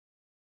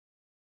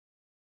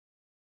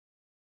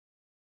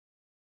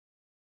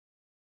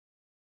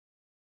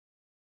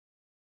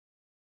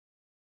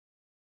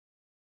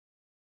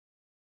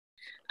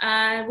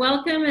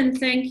Welcome and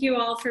thank you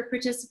all for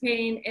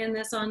participating in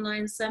this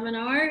online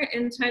seminar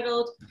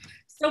entitled,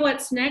 So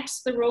What's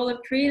Next? The Role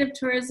of Creative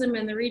Tourism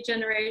in the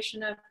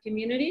Regeneration of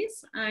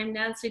Communities. I'm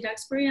Nancy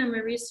Duxbury. I'm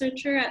a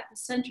researcher at the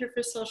Center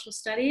for Social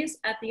Studies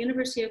at the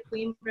University of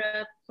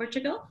Coimbra,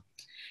 Portugal.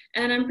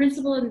 And I'm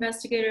principal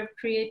investigator of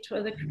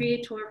the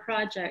CREATOUR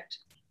project.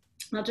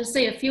 I'll just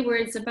say a few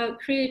words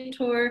about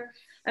CREATOUR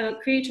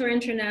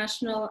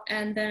International,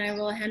 and then I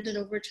will hand it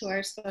over to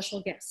our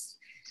special guests.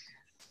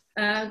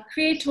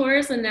 CREATOUR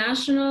is a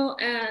national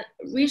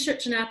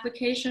research and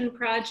application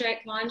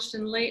project launched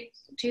in late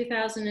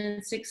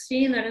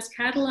 2016 that has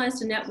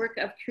catalyzed a network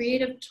of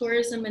creative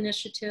tourism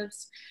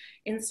initiatives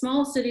in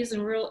small cities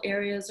and rural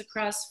areas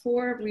across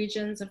 4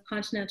 regions of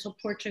continental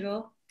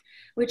Portugal,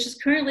 which is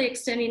currently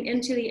extending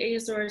into the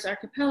Azores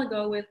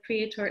archipelago with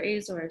CREATOUR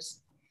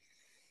Azores.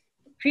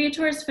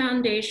 CREATOUR's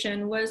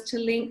foundation was to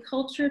link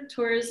culture,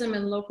 tourism,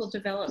 and local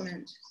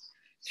development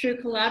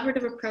through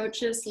collaborative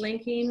approaches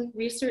linking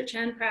research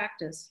and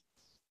practice.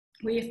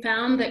 We have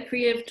found that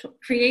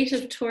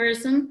creative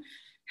tourism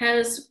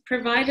has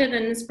provided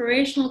an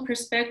inspirational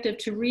perspective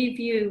to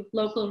review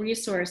local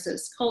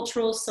resources,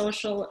 cultural,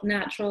 social,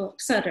 natural,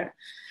 etc.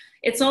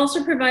 It's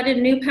also provided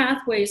new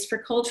pathways for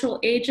cultural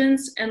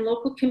agents and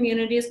local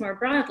communities more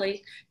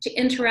broadly to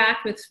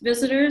interact with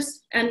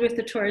visitors and with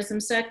the tourism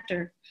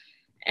sector.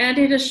 And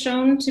it is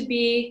shown to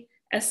be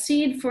a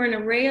seed for an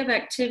array of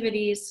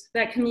activities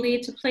that can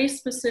lead to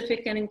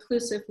place-specific and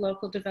inclusive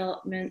local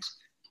development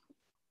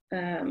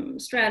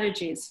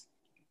strategies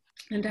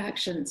and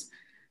actions.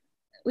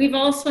 We've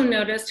also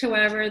noticed,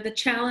 however, the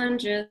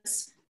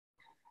challenges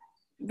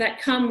that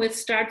come with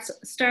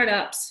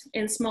startups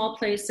in small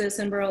places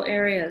and rural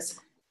areas,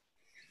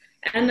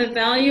 and the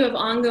value of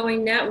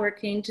ongoing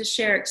networking to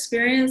share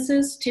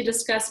experiences, to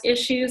discuss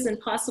issues and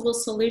possible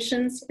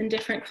solutions in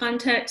different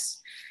contexts,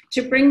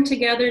 to bring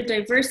together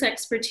diverse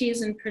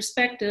expertise and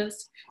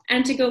perspectives,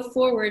 and to go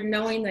forward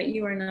knowing that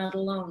you are not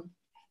alone.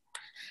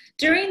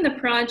 During the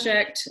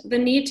project, the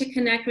need to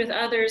connect with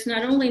others,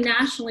 not only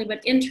nationally,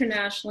 but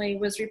internationally,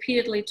 was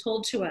repeatedly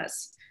told to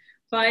us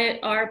by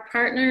our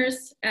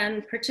partners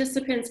and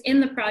participants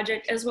in the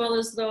project, as well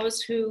as those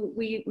who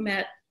we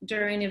met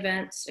during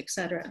events,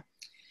 etc.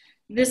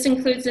 This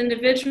includes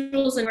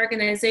individuals and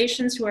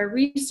organizations who are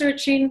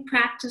researching,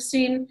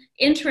 practicing,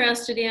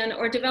 interested in,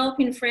 or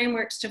developing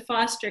frameworks to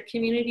foster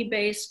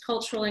community-based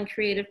cultural and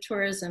creative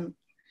tourism.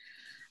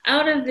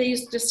 Out of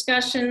these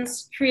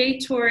discussions,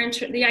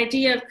 the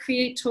idea of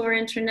CREATOUR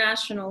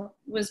International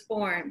was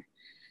born,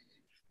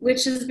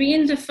 which is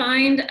being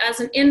defined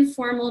as an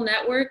informal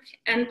network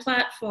and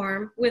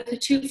platform with a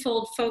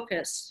twofold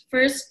focus.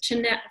 First,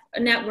 to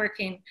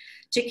networking,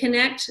 to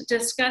connect,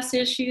 discuss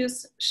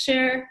issues,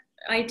 share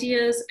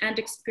ideas and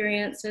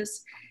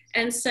experiences,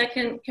 and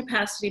second,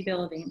 capacity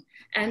building,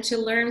 and to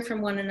learn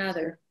from one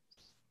another.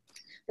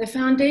 The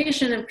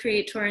foundation of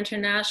CREATOUR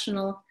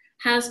International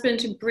has been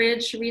to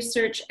bridge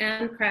research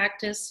and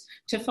practice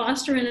to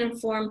foster and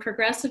inform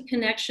progressive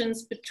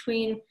connections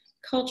between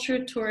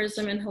culture,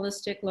 tourism, and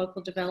holistic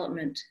local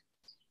development.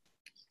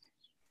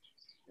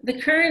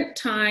 The current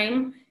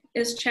time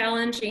is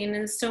challenging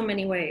in so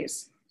many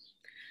ways.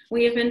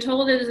 We have been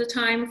told it is a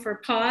time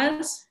for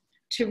pause,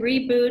 to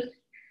reboot,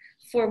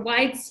 for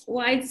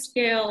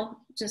wide-scale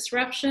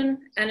disruption,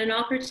 and an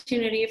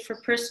opportunity for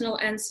personal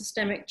and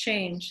systemic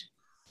change.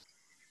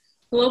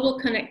 Global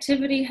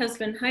connectivity has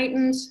been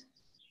heightened.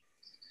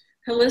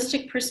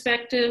 Holistic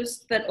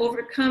perspectives that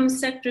overcome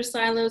sector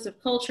silos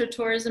of culture,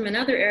 tourism, and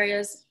other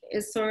areas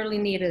is sorely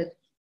needed.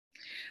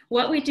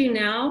 What we do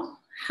now,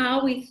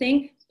 how we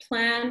think,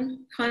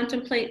 plan,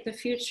 contemplate the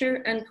future,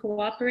 and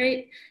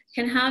cooperate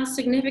can have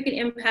significant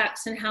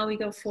impacts in how we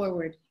go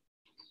forward.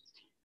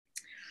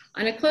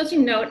 On a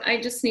closing note,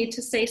 I just need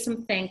to say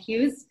some thank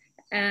yous,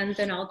 and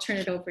then I'll turn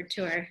it over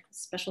to our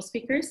special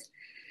speakers.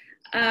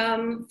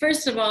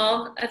 First of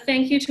all, a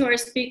thank you to our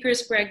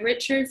speakers, Greg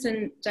Richards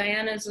and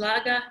Diana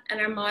Zulaga, and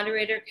our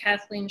moderator,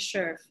 Kathleen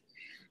Scherf,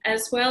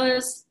 as well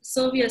as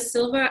Sylvia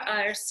Silva,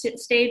 our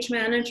stage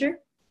manager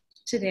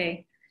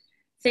today.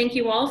 Thank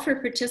you all for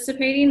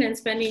participating and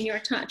spending your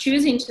time,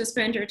 choosing to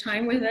spend your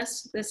time with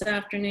us this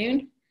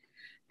afternoon.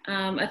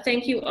 A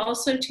thank you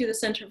also to the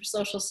Center for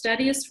Social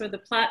Studies for the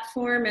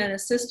platform and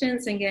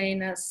assistance in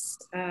getting us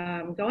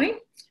going,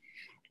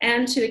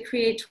 and to the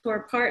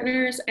CREATOUR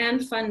partners and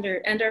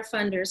our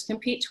funders,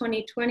 Compete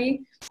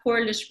 2020,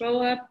 Por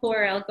Lisboa,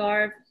 Por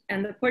Algarve,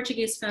 and the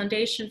Portuguese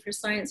Foundation for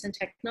Science and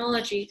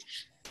Technology,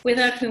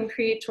 without whom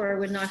CREATOUR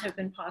would not have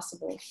been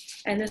possible,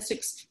 and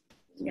this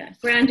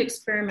grand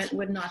experiment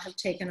would not have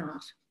taken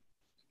off.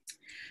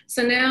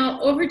 So now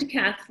over to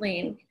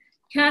Kathleen.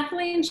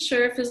 Kathleen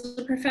Scherf is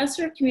a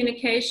professor of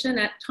communication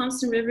at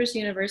Thompson Rivers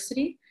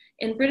University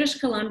in British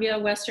Columbia,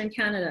 Western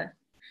Canada.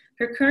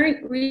 Her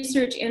current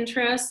research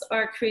interests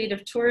are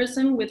creative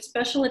tourism with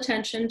special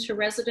attention to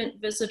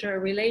resident-visitor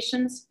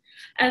relations,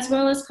 as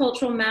well as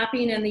cultural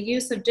mapping and the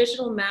use of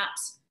digital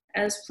maps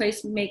as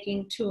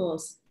placemaking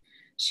tools.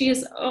 She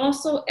is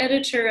also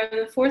editor of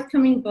the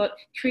forthcoming book,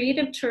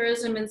 Creative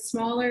Tourism in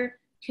Smaller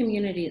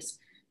Communities,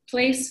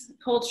 Place,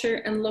 Culture,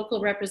 and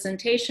Local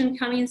Representation,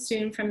 coming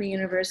soon from the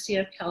University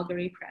of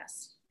Calgary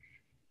Press.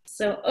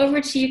 So over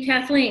to you,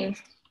 Kathleen.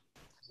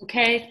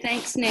 Okay,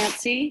 thanks,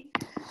 Nancy.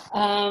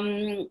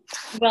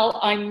 Well,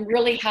 I'm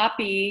really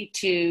happy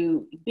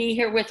to be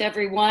here with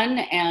everyone,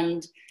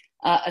 and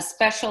a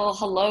special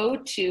hello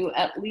to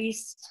at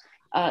least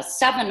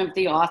 7 of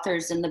the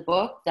authors in the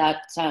book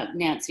that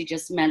Nancy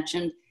just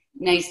mentioned.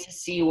 Nice to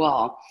see you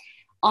all.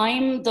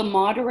 I'm the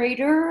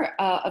moderator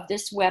of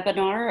this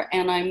webinar,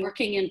 and I'm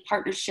working in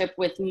partnership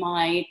with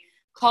my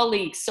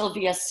colleague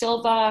Sylvia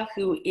Silva,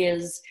 who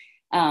is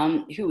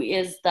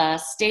the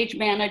stage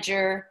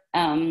manager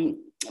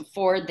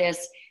for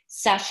this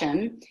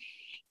session.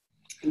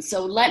 And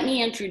so let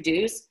me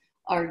introduce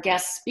our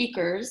guest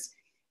speakers.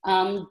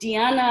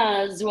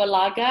 Diana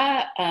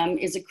Zulaga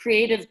is a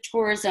creative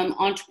tourism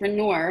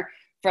entrepreneur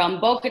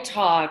from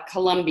Bogota,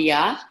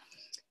 Colombia.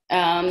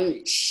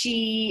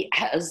 She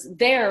has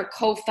there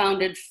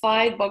co-founded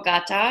Five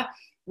Bogota,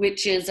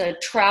 which is a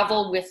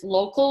travel with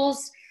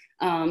locals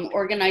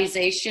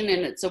organization,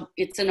 and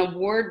it's an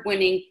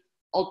award-winning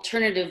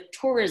alternative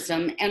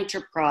tourism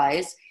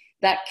enterprise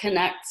that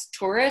connects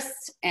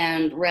tourists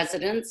and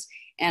residents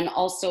and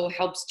also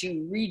helps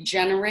to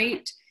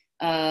regenerate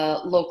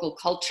local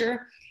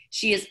culture.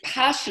 She is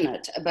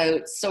passionate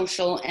about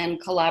social and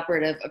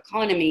collaborative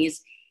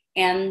economies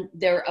and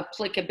their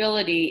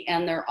applicability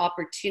and their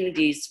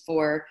opportunities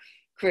for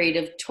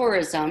creative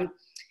tourism.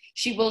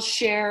 She will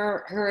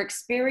share her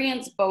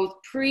experience both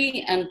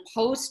pre and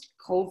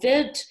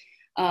post-COVID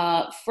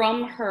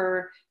from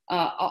her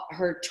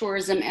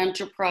tourism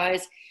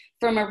enterprise,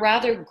 from a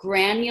rather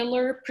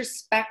granular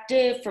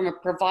perspective, from a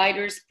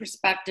provider's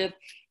perspective,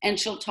 and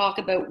she'll talk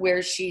about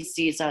where she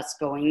sees us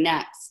going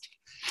next.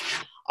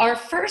 Our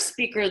first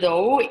speaker,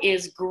 though,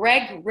 is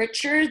Greg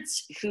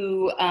Richards,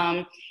 who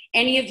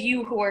any of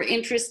you who are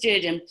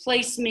interested in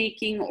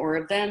placemaking or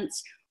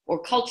events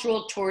or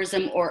cultural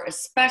tourism, or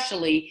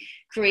especially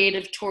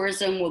creative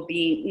tourism, will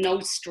be no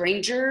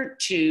stranger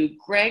to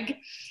Greg.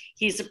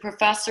 He's a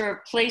professor of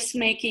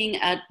placemaking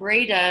at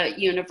Breda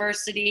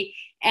University,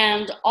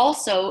 and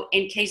also,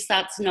 in case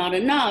that's not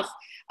enough,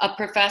 a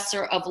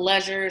professor of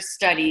leisure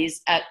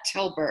studies at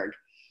Tilburg.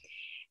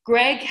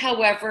 Greg,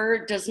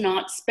 however, does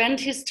not spend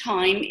his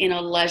time in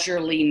a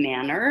leisurely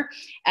manner,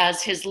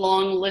 as his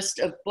long list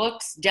of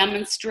books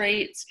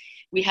demonstrates.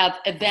 We have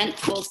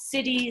Eventful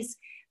Cities,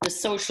 The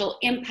Social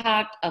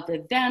Impact of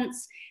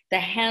Events, The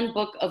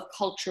Handbook of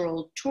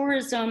Cultural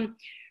Tourism,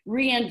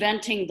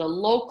 Reinventing the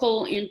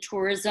Local in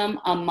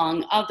Tourism,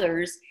 among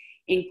others,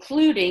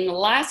 including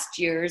last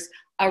year's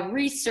A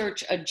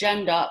Research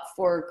Agenda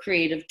for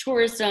Creative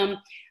Tourism,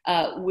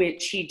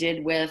 which he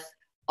did with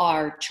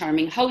our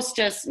charming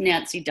hostess,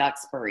 Nancy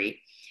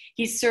Duxbury.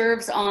 He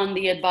serves on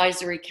the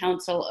Advisory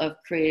Council of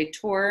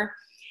CREATOUR.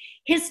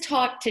 His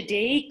talk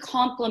today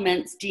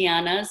complements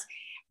Diana's,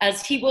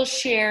 as he will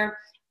share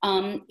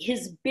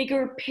his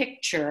bigger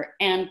picture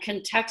and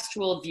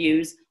contextual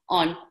views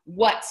on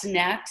what's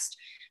next,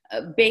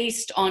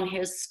 based on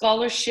his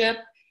scholarship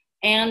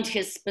and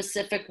his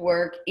specific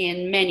work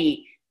in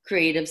many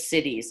creative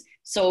cities.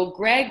 So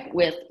Greg,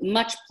 with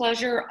much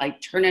pleasure, I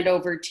turn it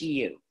over to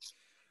you.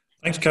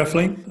 Thanks,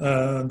 Kathleen.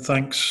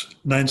 Thanks,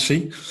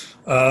 Nancy.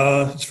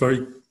 It's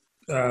very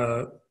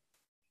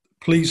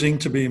pleasing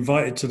to be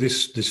invited to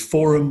this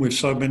forum with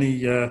so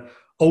many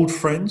old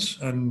friends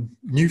and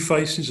new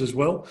faces as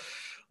well.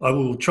 I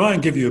will try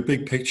and give you a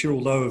big picture,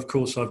 although, of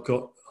course, I've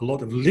got a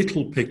lot of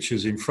little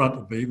pictures in front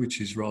of me,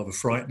 which is rather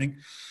frightening.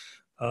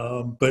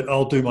 But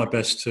I'll do my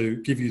best to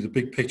give you the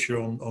big picture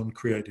on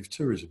creative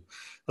tourism.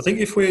 I think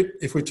if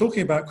we're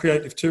talking about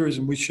creative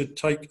tourism, we should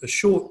take a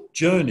short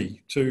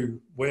journey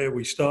to where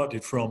we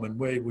started from and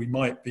where we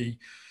might be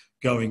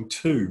going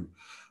to.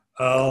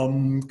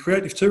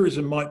 Creative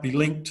tourism might be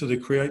linked to the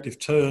creative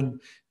turn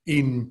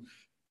in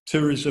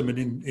tourism and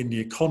in the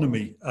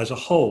economy as a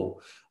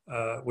whole,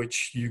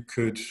 which you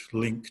could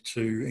link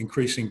to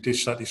increasing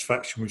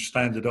dissatisfaction with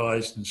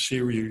standardized and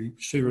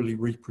serially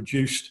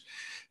reproduced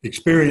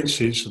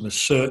experiences and the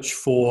search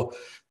for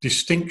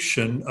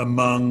distinction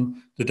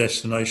among the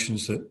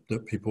destinations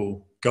that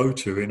people go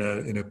to in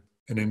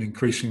an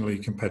increasingly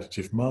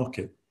competitive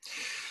market.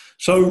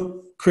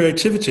 So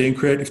creativity and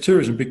creative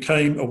tourism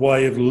became a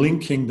way of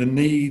linking the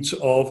needs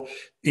of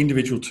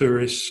individual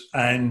tourists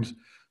and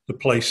the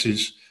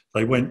places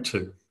they went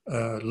to,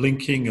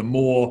 linking a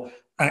more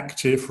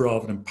active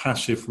rather than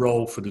passive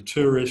role for the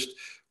tourist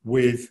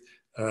with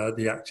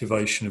the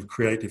activation of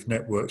creative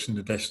networks in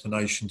the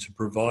destination to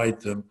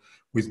provide them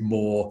with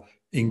more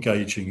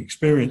engaging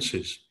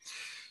experiences.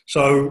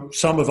 So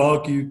some have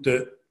argued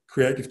that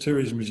creative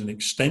tourism is an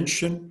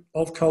extension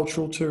of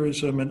cultural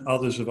tourism, and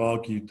others have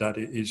argued that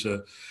it is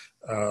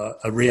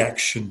a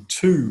reaction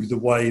to the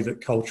way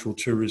that cultural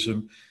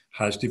tourism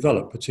has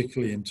developed,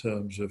 particularly in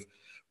terms of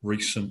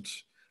recent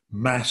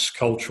mass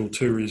cultural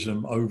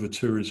tourism, over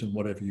tourism,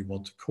 whatever you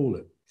want to call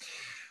it.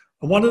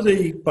 And one of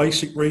the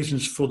basic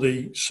reasons for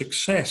the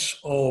success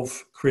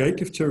of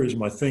creative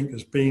tourism, I think,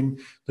 has been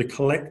the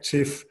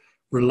collective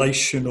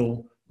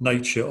relational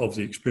nature of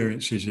the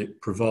experiences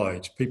it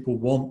provides. People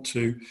want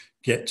to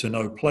get to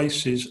know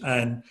places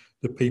and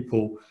the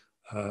people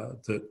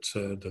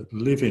that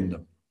live in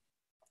them.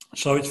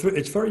 So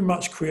it's very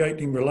much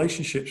creating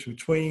relationships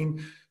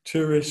between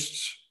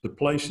tourists, the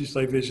places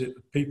they visit,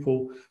 the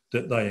people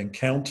that they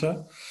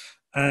encounter,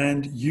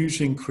 and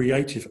using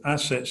creative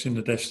assets in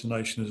the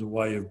destination as a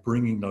way of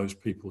bringing those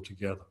people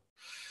together.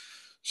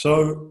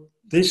 So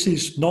this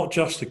is not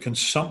just a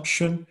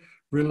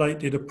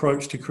consumption-related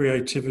approach to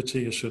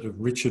creativity, a sort of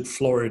Richard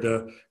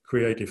Florida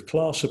creative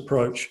class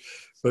approach,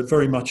 but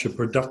very much a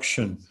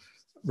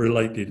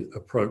production-related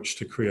approach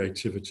to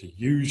creativity,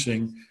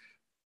 using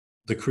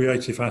the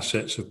creative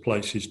assets of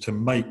places to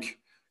make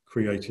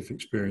creative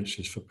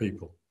experiences for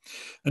people.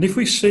 And if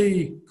we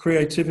see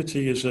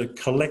creativity as a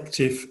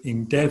collective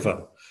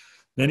endeavour,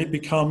 then it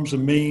becomes a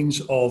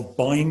means of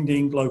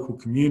binding local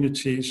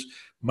communities,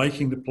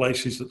 making the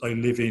places that they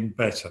live in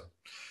better.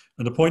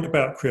 And the point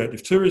about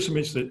creative tourism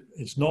is that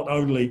it's not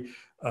only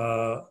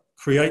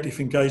creative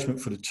engagement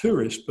for the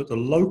tourist, but the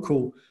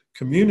local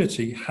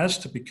community has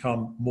to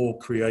become more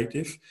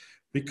creative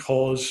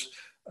because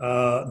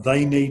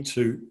they need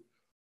to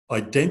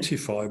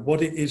identify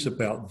what it is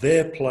about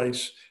their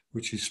place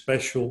which is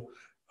special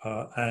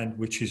and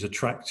which is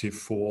attractive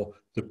for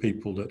the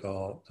people that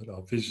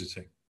are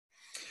visiting.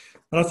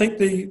 And I think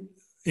the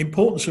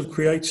importance of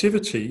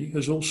creativity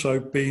has also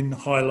been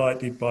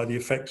highlighted by the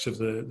effects of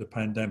the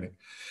pandemic.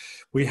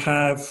 We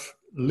have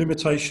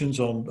limitations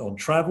on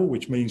travel,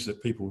 which means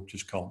that people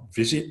just can't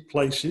visit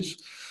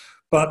places,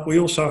 but we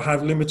also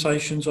have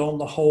limitations on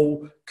the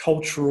whole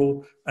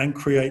cultural and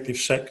creative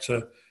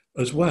sector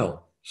as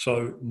well.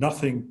 So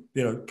nothing,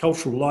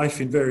 cultural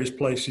life in various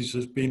places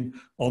has been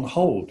on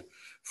hold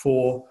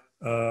for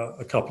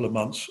a couple of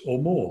months or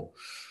more.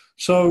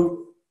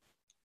 So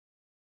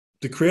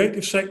the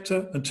creative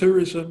sector and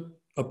tourism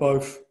are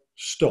both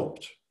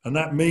stopped. And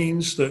that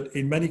means that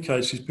in many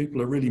cases,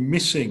 people are really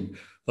missing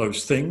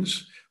those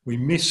things. We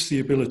miss the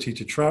ability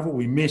to travel.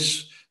 We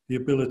miss the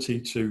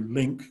ability to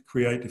link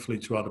creatively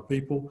to other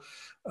people.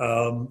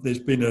 There's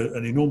been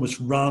an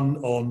enormous run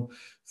on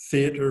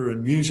theatre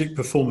and music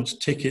performance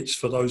tickets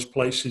for those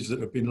places that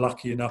have been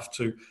lucky enough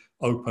to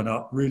open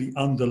up, really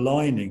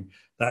underlining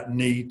that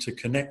need to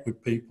connect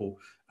with people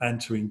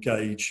and to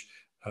engage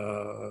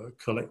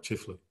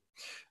collectively.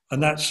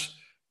 And that's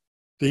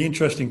the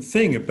interesting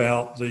thing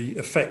about the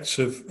effects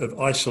of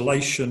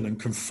isolation and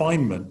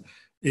confinement,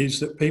 is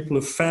that people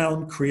have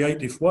found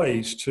creative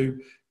ways to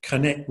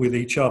connect with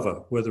each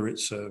other, whether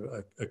it's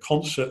a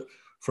concert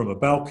from a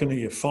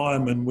balcony, a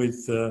fireman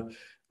with a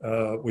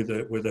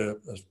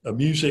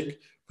music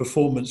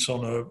performance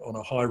on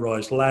a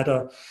high-rise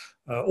ladder,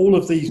 all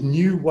of these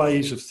new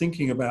ways of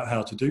thinking about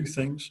how to do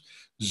things,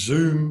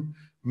 Zoom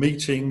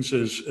meetings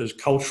as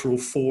cultural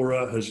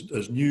fora,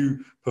 as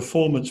new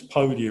performance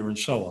podia and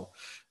so on.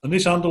 And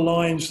this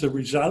underlines the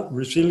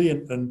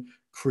resilient and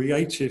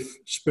creative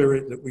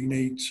spirit that we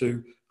need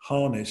to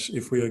harness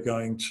if we are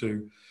going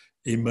to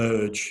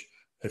emerge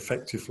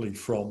effectively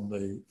from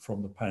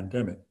the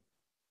pandemic.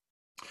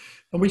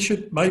 And we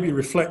should maybe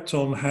reflect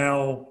on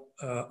how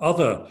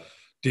other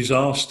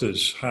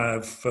disasters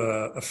have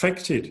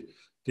affected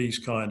these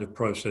kind of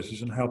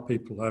processes and how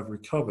people have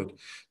recovered.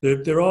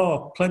 There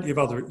are plenty of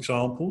other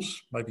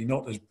examples, maybe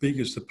not as big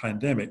as the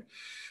pandemic,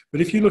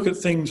 but if you look at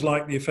things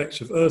like the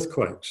effects of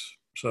earthquakes,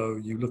 so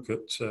you look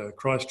at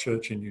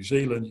Christchurch in New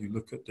Zealand, you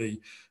look at the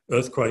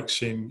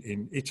earthquakes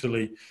in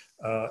Italy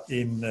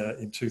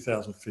in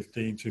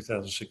 2015,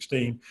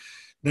 2016,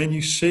 then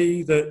you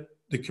see that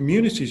the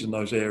communities in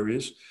those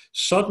areas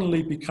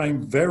suddenly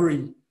became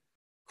very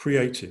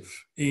creative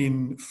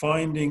in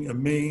finding a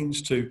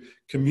means to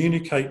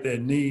communicate their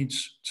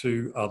needs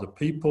to other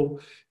people,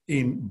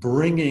 in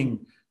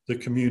bringing the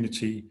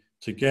community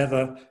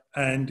together,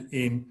 and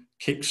in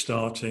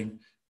kickstarting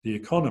the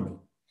economy.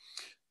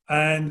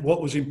 And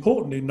what was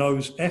important in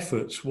those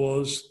efforts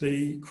was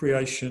the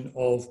creation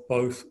of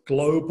both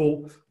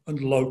global and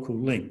local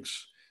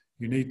links.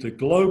 You need the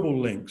global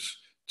links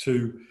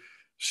to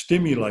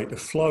stimulate a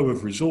flow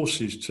of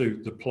resources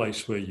to the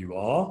place where you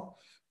are,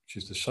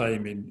 which is the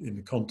same in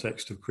the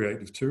context of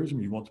creative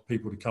tourism. You want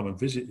people to come and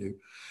visit you.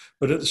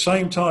 But at the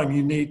same time,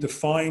 you need the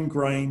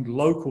fine-grained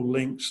local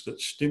links that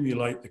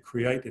stimulate the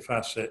creative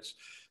assets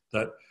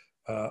that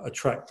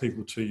attract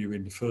people to you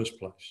in the first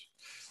place.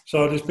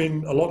 So there's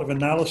been a lot of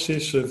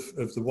analysis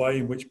of the way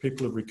in which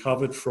people have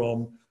recovered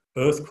from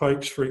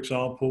earthquakes, for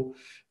example,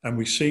 and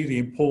we see the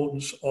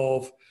importance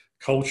of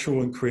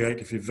cultural and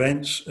creative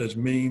events as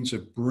means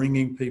of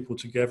bringing people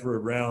together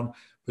around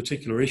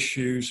particular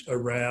issues,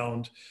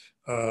 around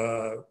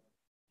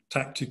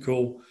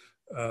tactical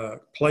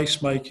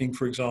placemaking,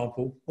 for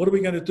example. What are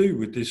we going to do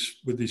with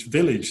this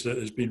village that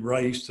has been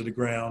razed to the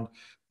ground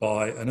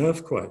by an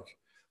earthquake?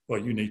 Well,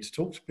 you need to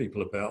talk to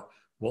people about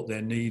what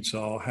their needs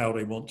are, how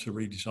they want to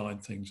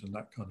redesign things and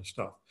that kind of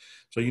stuff.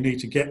 So you need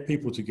to get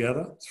people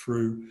together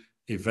through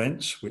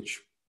events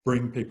which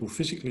bring people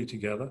physically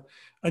together,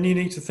 and you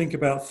need to think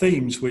about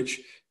themes which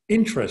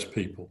interest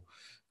people.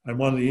 And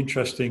one of the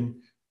interesting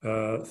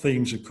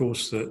themes, of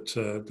course, that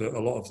a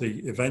lot of the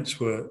events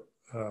were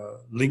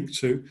linked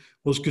to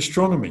was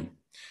gastronomy,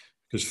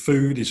 because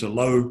food is a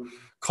low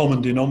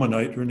common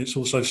denominator, and it's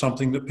also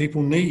something that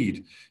people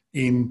need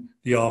in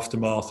the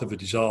aftermath of a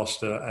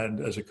disaster and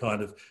as a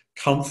kind of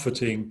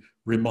comforting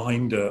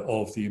reminder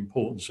of the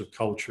importance of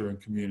culture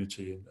and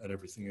community and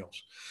everything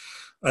else.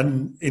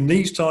 And in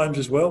these times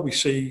as well, we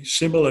see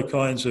similar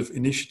kinds of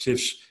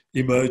initiatives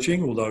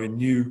emerging, although in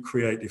new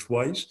creative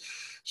ways,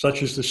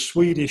 such as the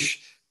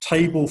Swedish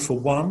table for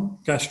one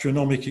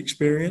gastronomic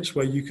experience,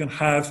 where you can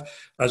have,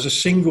 as a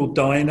single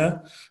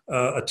diner,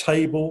 a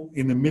table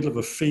in the middle of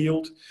a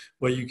field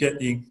where you get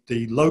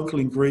the local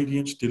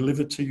ingredients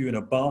delivered to you in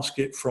a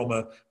basket from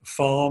a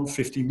farm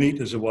 50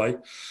 meters away.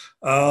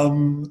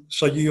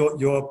 So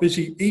you're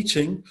busy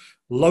eating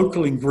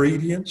local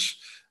ingredients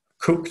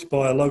cooked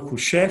by a local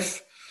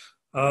chef,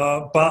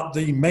 but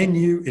the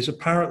menu is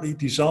apparently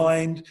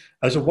designed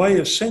as a way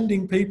of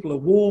sending people a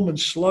warm and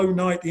slow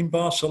night in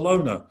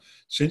Barcelona,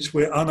 since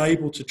we're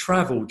unable to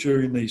travel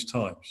during these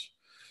times.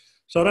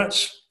 So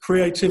that's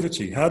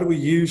creativity. How do we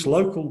use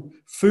local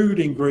food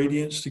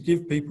ingredients to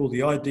give people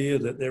the idea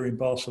that they're in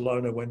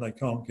Barcelona when they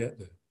can't get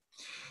there?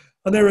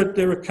 And there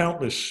are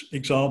countless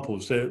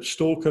examples.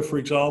 Stalker, for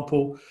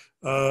example,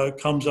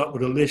 comes up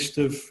with a list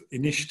of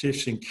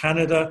initiatives in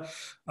Canada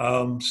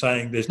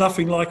saying there's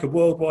nothing like a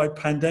worldwide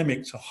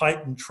pandemic to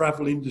heighten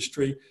travel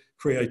industry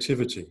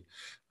creativity.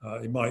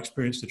 In my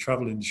experience, the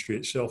travel industry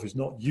itself is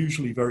not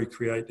usually very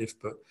creative,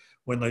 but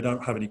when they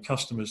don't have any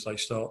customers, they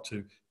start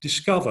to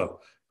discover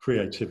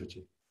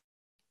creativity.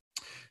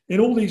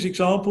 In all these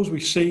examples, we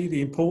see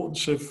the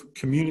importance of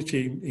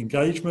community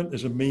engagement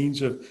as a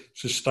means of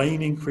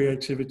sustaining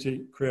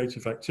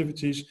creative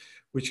activities,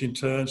 which in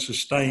turn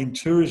sustain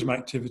tourism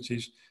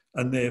activities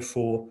and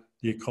therefore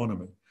the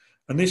economy.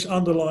 And this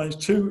underlines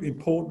two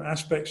important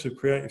aspects of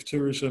creative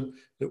tourism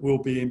that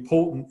will be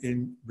important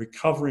in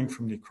recovering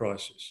from the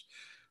crisis.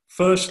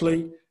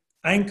 Firstly,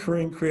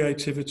 anchoring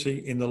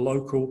creativity in the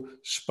local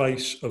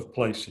space of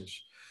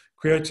places.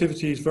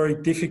 Creativity is very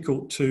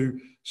difficult to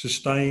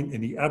sustain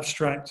in the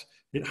abstract.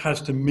 It has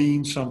to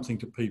mean something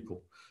to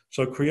people.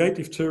 So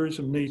creative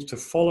tourism needs to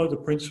follow the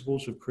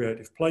principles of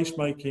creative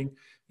placemaking,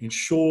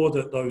 ensure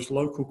that those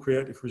local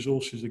creative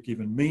resources are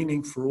given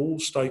meaning for all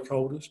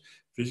stakeholders,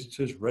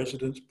 visitors,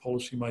 residents,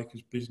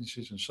 policymakers,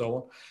 businesses, and so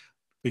on,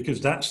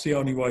 because that's the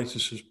only way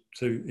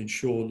to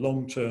ensure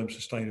long-term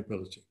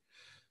sustainability.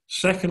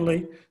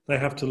 Secondly, they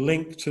have to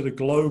link to the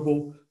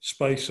global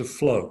space of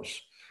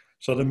flows.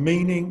 So the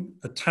meaning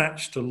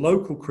attached to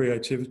local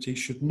creativity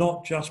should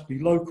not just be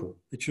local.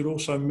 It should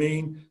also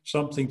mean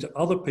something to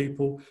other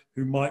people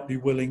who might be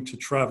willing to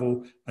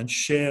travel and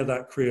share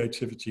that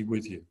creativity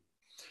with you.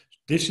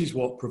 This is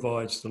what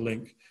provides the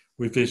link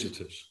with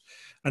visitors.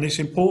 And it's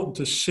important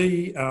to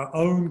see our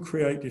own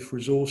creative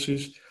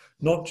resources,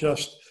 not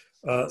just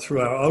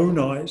through our own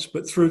eyes,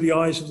 but through the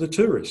eyes of the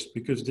tourist,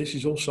 because this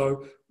is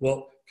also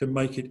what can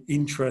make it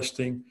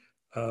interesting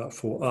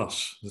for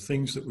us. The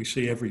things that we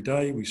see every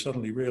day, we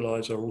suddenly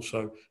realize are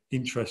also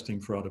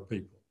interesting for other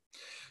people.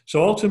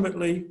 So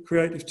ultimately,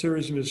 creative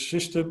tourism is a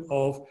system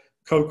of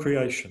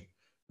co-creation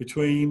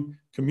between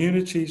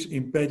communities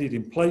embedded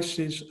in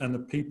places and the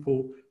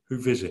people who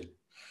visit.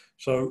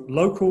 So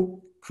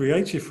local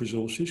creative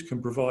resources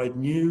can provide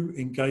new,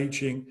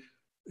 engaging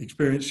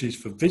experiences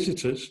for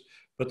visitors,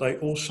 but they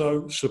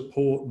also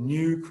support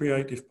new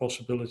creative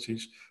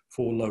possibilities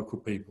for local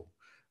people.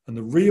 And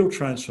the real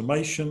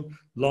transformation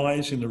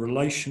lies in the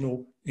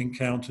relational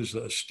encounters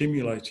that are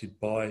stimulated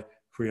by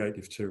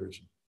creative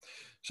tourism.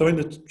 So in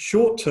the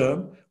short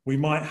term, we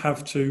might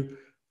have to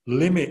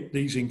limit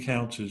these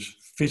encounters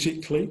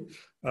physically,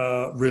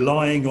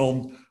 relying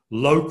on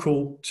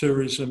local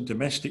tourism,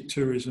 domestic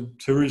tourism,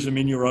 tourism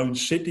in your own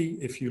city,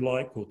 if you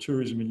like, or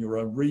tourism in your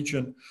own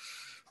region.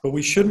 But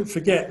we shouldn't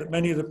forget that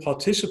many of the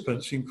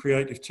participants in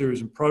creative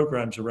tourism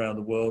programs around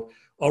the world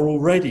are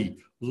already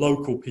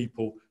local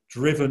people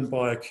driven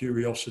by a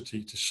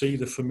curiosity to see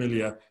the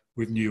familiar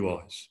with new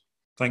eyes.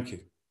 Thank you.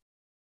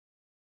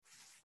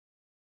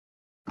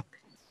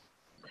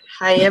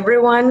 Hi,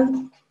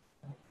 everyone.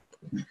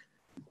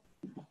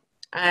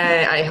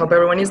 I hope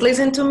everyone is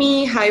listening to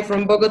me. Hi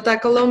from Bogota,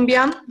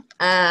 Colombia.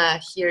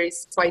 Here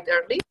is quite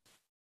early.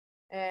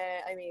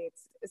 I mean,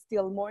 it's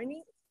still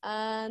morning.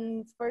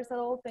 And first of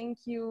all, thank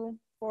you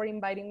for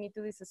inviting me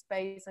to this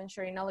space and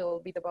sharing a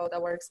little bit about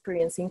our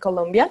experience in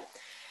Colombia.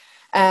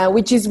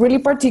 Which is really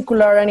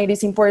particular, and it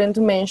is important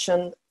to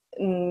mention,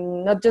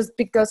 not just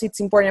because it's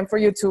important for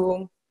you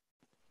to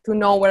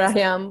know where I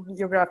am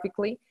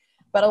geographically,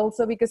 but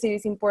also because it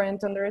is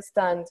important to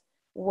understand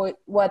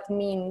what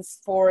means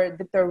for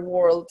the third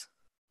world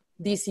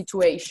this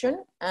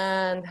situation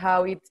and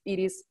how it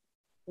is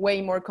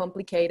way more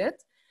complicated,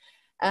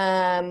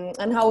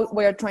 and how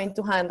we're trying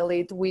to handle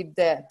it with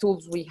the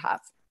tools we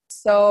have.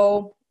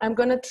 So I'm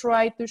gonna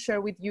try to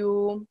share with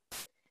you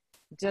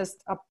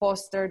just a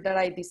poster that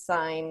I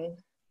designed.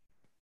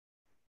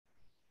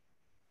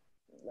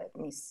 Let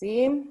me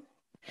see.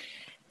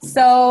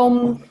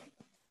 So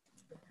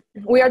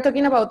we are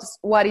talking about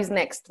what is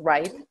next,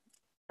 right?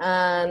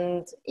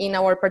 And in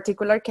our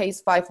particular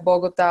case, 5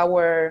 Bogota,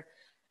 where,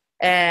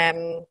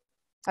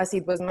 as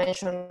it was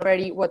mentioned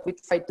already, what we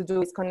try to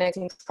do is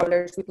connecting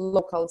travelers with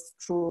locals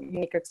through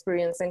unique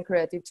experience and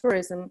creative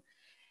tourism.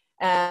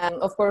 And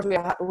of course,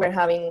 we're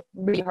having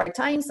really hard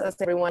times, as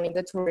everyone in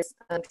the tourist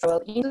and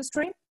travel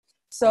industry.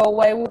 So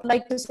what I would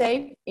like to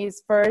say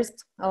is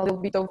first, a little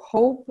bit of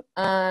hope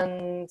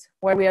and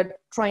what we are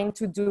trying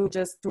to do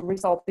just to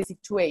resolve the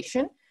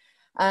situation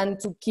and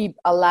to keep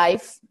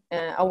alive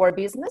our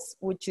business,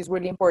 which is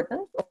really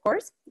important, of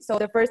course. So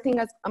the first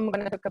thing I'm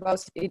going to talk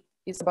about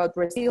is about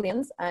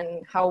resilience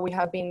and how we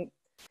have been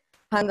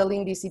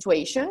handling this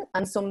situation,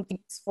 and some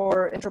tips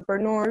for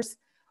entrepreneurs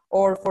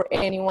or for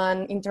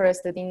anyone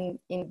interested in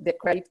the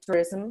creative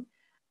tourism.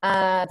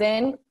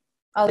 Then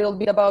a little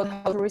bit about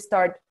how to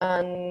restart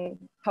and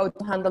how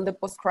to handle the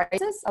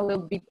post-crisis, a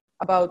little bit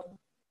about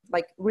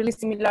like really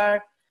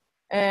similar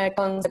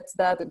concepts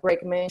that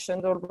Greg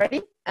mentioned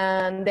already,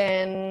 and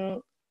then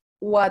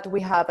what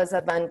we have as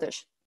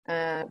advantage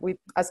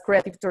as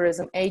creative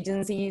tourism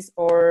agencies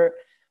or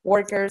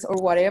workers or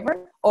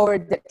whatever over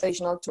the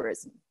traditional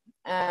tourism.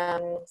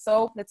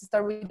 So let's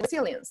start with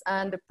resilience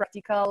and the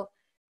practical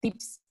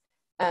tips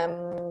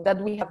that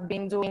we have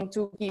been doing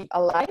to keep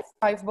alive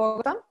 5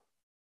 Bogota.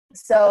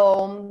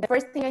 So the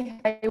first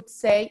thing I would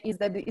say is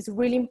that it's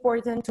really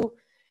important to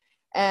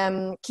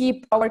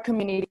keep our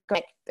community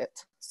connected.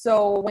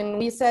 So when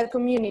we said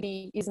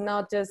community, is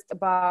not just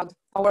about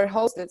our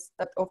hosts,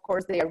 that of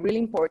course they are really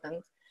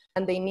important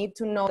and they need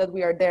to know that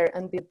we are there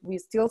and that we're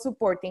still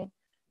supporting,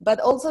 but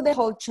also the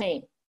whole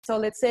chain. So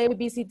let's say we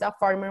visit a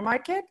farmer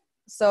market.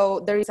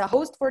 So there is a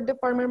host for the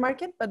farmer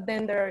market, but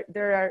then there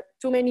are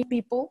too many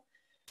people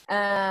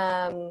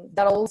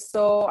that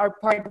also are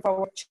part of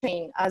our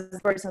chain as the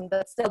person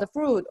that sell the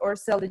fruit or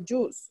sell the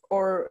juice,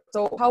 or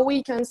so how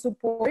we can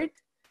support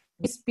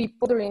these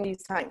people during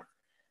this time.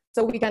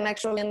 So we can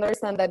actually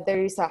understand that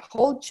there is a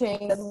whole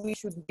chain that we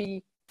should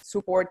be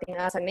supporting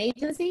as an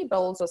agency, but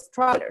also as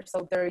travelers.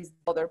 So there is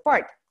the other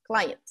part,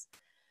 clients.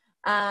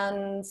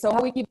 And so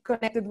how we keep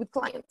connected with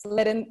clients,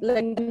 letting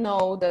them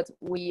know that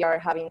we are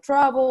having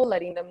trouble,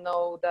 letting them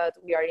know that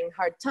we are in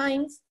hard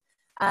times.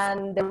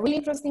 And the really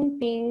interesting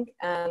thing,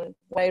 and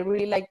what I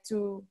really like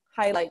to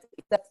highlight,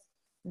 is that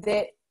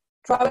the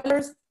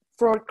travelers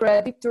for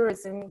creative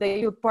tourism,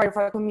 they feel part of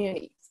our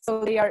community.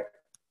 So they are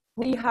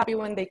really happy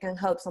when they can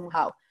help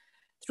somehow,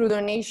 through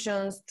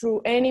donations,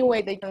 through any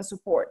way they can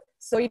support.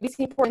 So it is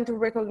important to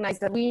recognize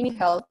that we need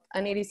help,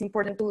 and it is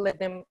important to let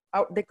them,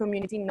 the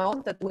community,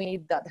 know that we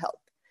need that help.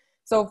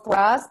 So for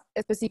us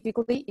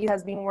specifically, it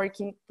has been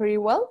working pretty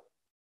well.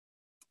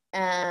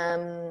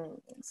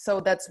 So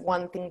that's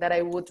one thing that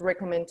I would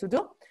recommend to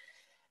do.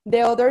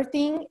 The other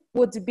thing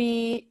would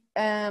be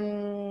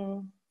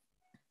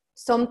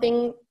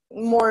something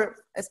more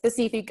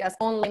specific as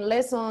online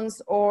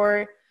lessons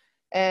or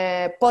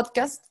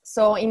podcast.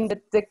 So in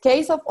the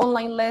case of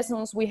online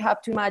lessons, we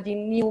have to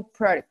imagine new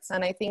products.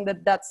 And I think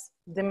that that's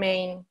the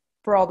main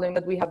problem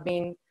that we have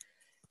been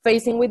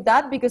facing with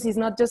that, because it's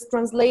not just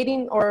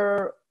translating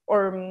or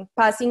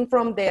passing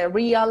from the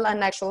real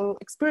and actual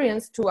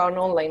experience to an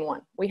online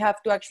one. We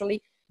have to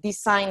actually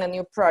design a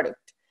new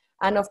product.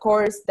 And of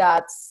course,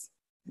 that's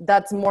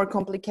more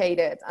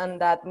complicated, and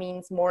that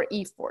means more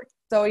effort.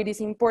 So it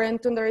is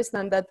important to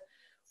understand that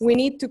we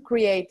need to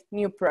create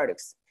new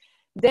products.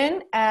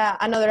 Then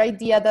another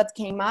idea that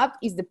came up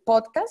is the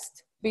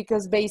podcast,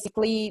 because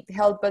basically it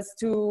helps us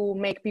to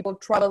make people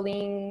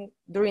traveling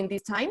during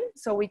this time.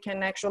 So we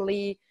can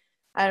actually,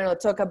 I don't know,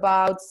 talk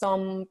about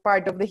some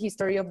part of the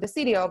history of the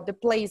city, of the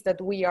place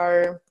that we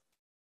are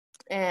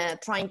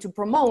trying to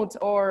promote,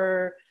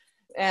 or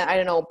I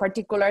don't know,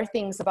 particular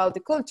things about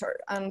the culture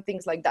and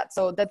things like that.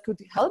 So that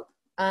could help,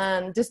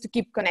 and just to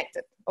keep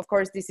connected. Of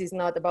course, this is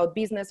not about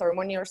business or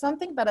money or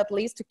something, but at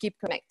least to keep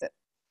connected.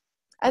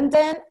 And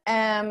then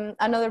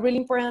another really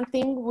important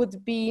thing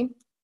would be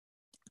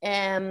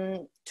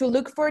to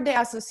look for the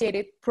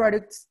associated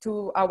products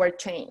to our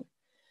chain.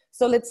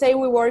 So let's say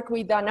we work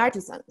with an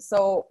artisan.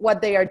 So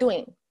what they are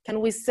doing,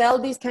 can we sell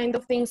these kind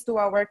of things to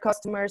our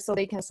customers so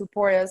they can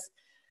support us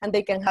and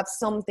they can have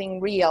something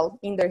real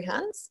in their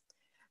hands?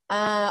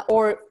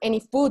 Or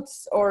any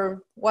foods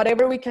or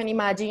whatever we can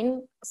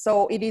imagine.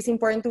 So it is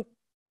important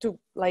to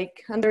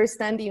like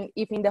understand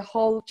if in the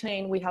whole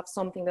chain we have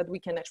something that we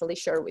can actually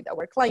share with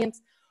our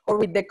clients or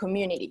with the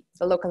community,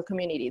 the local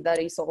community that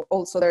is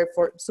also there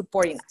for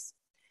supporting us.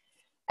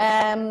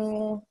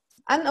 And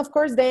of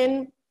course,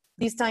 then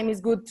this time is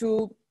good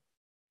to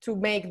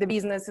make the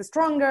business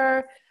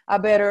stronger, a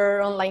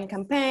better online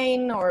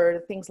campaign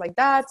or things like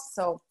that.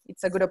 So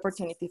it's a good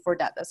opportunity for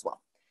that as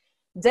well.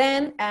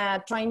 Then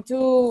trying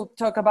to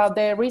talk about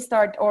the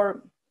restart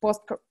or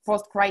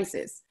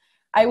post-crisis.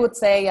 I would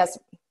say, as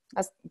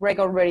Greg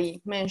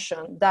already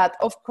mentioned, that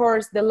of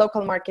course the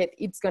local market,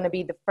 it's going to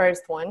be the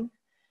first one.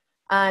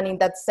 And in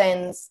that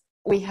sense,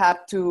 we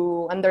have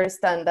to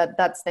understand that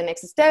that's the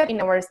next step.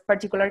 In our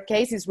particular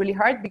case, it's really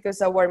hard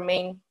because our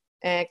main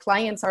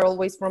clients are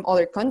always from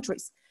other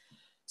countries.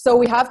 So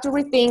we have to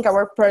rethink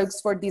our products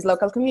for this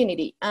local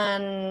community.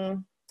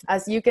 And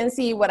as you can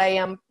see, what I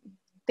am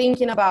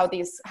thinking about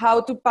is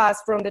how to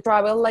pass from the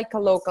travel like a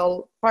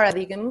local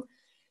paradigm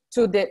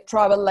to the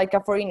travel like a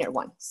foreigner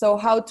one. So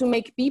how to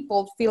make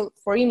people feel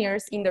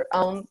foreigners in their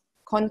own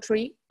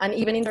country and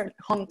even in their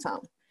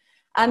hometown.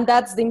 And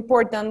that's the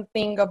important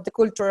thing of the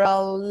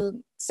cultural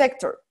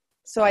sector.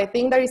 So I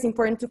think that it's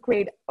important to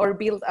create or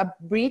build a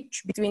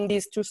bridge between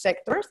these two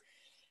sectors,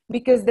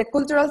 because the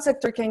cultural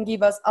sector can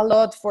give us a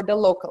lot for the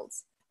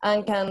locals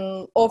and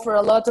can offer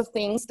a lot of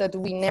things that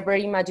we never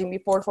imagined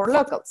before for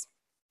locals.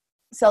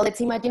 So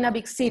let's imagine a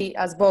big city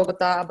as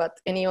Bogota, but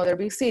any other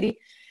big city.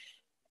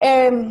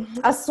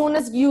 As soon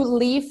as you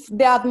leave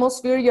the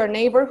atmosphere, your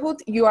neighborhood,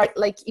 you are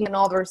like in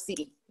another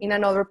city, in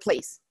another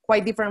place,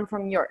 quite different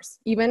from yours.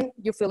 Even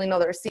you feel in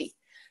another city.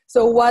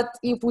 So what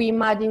if we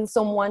imagine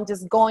someone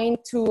just going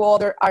to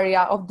other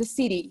area of the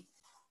city,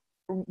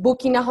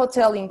 booking a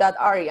hotel in that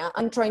area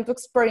and trying to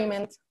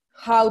experiment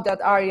how that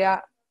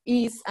area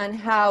is and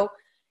how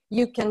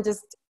you can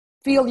just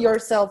feel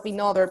yourself in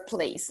other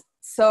place.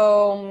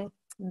 So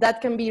that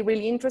can be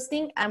really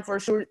interesting. And for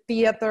sure,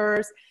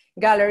 theaters,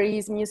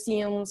 galleries,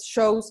 museums,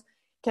 shows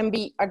can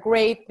be a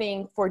great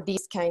thing for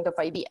these kind of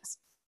ideas.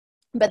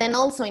 But then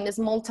also in the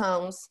small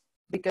towns,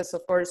 because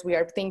of course we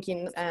are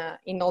thinking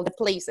in all the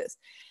places,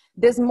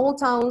 the small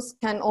towns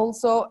can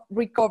also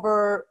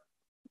recover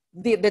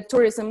the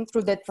tourism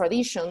through the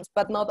traditions,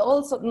 but not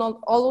only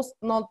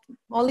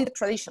the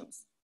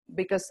traditions,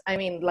 because I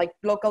mean, like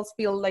locals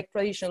feel like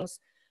traditions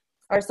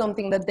are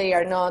something that they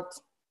are not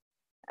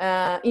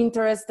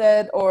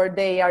interested or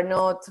they are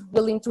not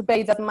willing to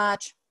pay that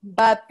much.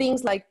 But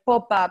things like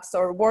pop-ups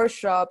or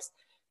workshops,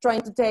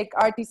 trying to take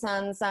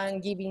artisans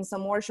and giving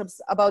some workshops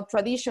about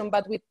tradition,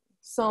 but with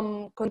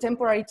some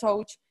contemporary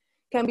touch,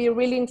 can be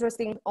really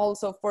interesting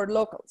also for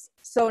locals.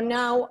 So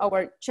now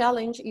our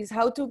challenge is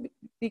how to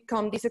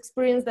become this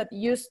experience that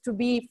used to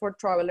be for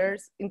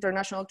travelers,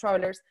 international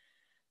travelers,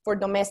 for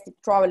domestic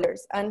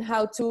travelers, and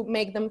how to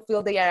make them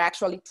feel they are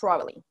actually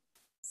traveling.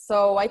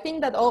 So I think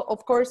that,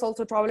 of course,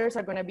 also travelers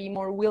are going to be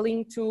more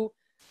willing to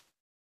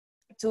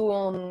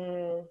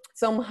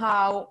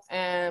somehow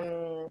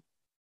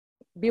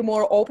be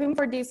more open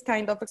for these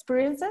kind of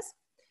experiences.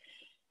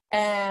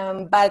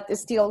 But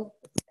it's still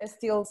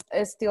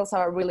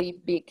a really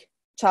big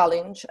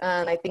challenge.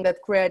 And I think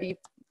that creative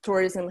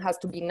tourism has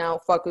to be now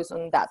focused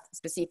on that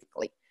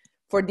specifically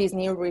for this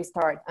new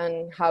restart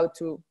and how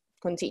to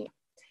continue.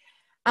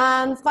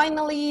 And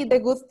finally, the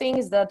good thing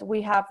is that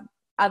we have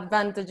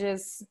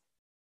advantages,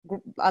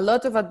 a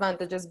lot of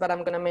advantages, but I'm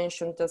going to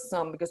mention just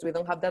some because we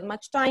don't have that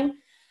much time.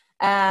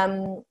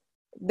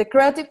 The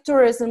creative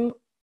tourism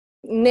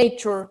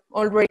nature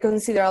already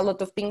consider a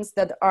lot of things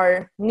that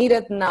are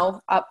needed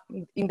now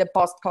in the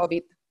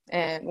post-COVID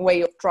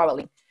way of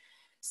traveling.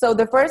 So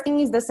the first thing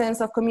is the sense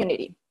of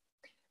community.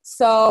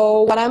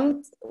 So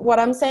what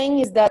I'm saying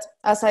is that,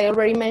 as I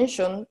already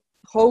mentioned,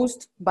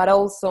 hosts, but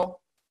also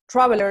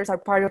travelers are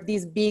part of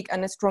this big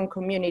and strong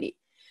community.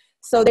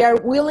 So they are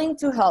willing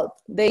to help.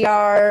 They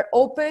are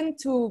open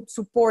to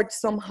support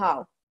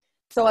somehow.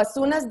 So as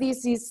soon as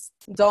this is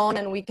done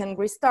and we can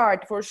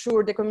restart, for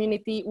sure the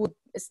community would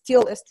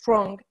still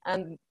strong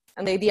and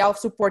the idea of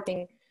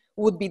supporting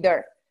would be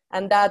there.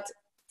 And that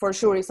for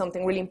sure is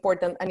something really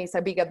important and it's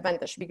a big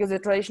advantage because the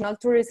traditional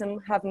tourism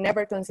have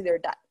never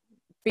considered that.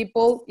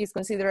 People is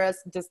considered as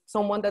just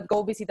someone that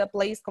go visit a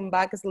place, come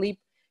back, sleep,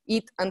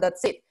 eat, and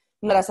that's it.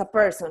 Not as a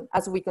person,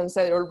 as we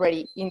consider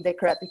already in the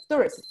creative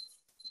tourism.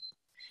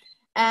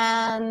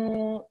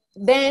 And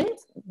then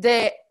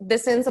the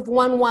sense of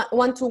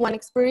one-to-one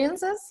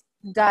experiences,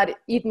 that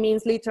it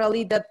means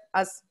literally that,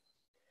 as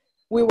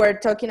we were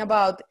talking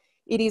about,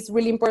 it is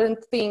really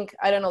important to think,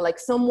 I don't know, like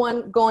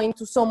someone going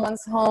to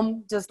someone's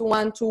home, just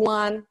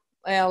one-to-one,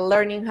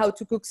 learning how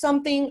to cook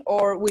something,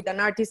 or with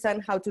an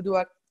artisan, how to do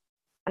a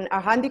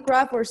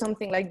handicraft or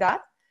something like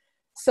that.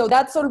 So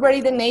that's already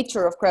the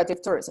nature of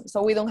creative tourism.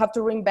 So we don't have to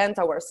reinvent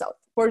ourselves.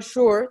 For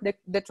sure,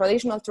 the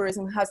traditional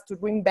tourism has to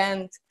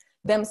reinvent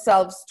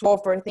themselves to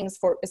offer things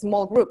for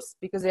small groups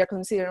because they are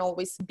considered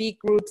always big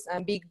groups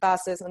and big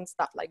buses and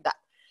stuff like that.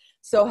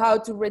 So how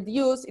to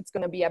reduce, it's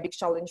going to be a big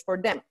challenge for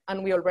them.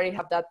 And we already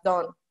have that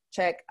done.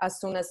 Check,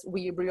 as soon as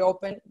we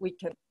reopen, we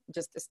can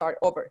just start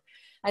over.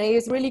 And it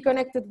is really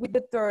connected with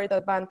the third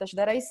advantage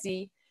that I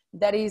see,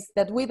 that is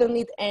that we don't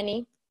need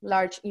any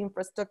large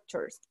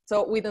infrastructures.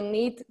 So we don't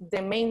need the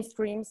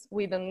mainstreams,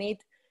 we don't need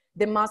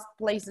the must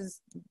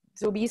places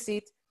to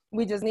visit.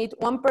 We just need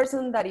one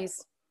person that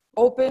is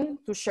open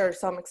to share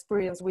some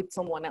experience with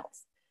someone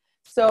else.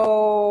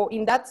 So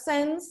in that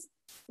sense,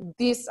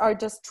 these are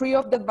just three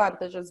of the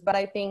advantages, but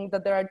I think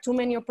that there are too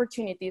many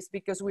opportunities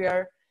because we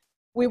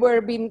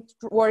were been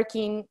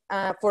working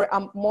for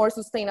a more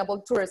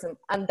sustainable tourism,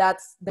 and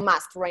that's the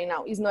must right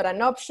now. It's not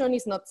an option,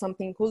 it's not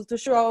something cool to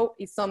show,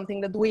 it's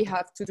something that we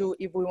have to do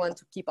if we want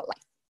to keep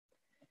alive.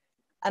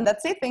 And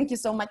that's it, thank you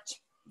so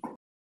much.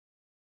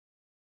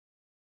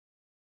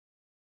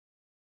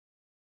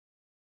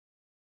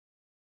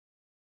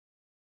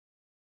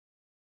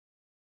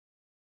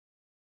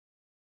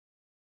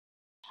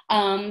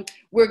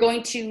 We're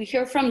going to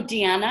hear from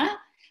Diana,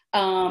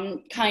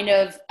 kind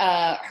of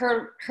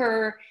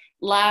her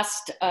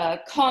last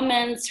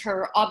comments,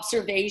 her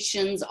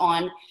observations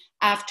on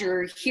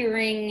after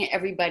hearing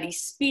everybody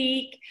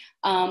speak.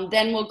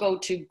 Then we'll go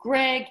to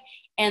Greg,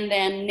 and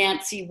then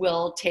Nancy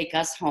will take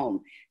us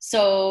home.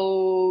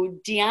 So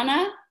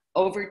Diana,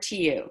 over to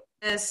you.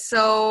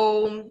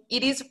 So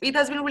it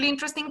has been really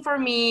interesting for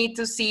me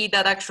to see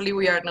that actually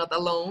we are not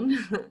alone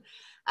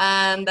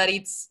and that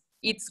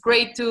it's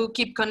great to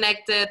keep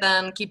connected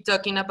and keep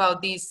talking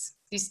about these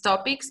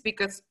topics,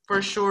 because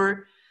for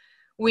sure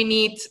we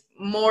need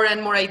more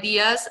and more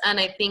ideas. And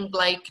I think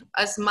like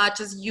as much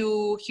as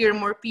you hear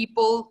more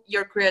people,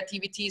 your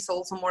creativity is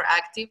also more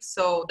active.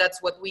 So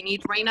that's what we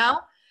need right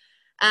now.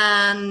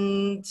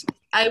 And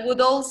I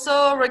would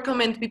also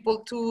recommend people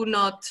to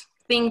not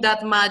think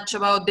that much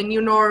about the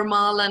new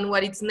normal and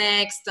what is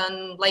next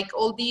and like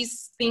all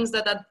these things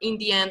that in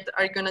the end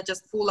are gonna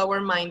just fool our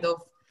mind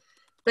of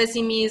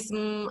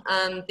pessimism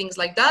and things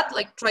like that.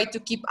 Like try to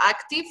keep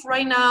active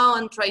right now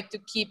and try to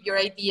keep your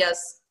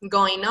ideas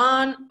going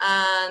on.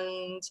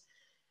 And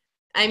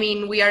I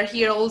mean, we are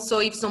here also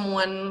if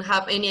someone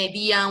have any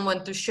idea and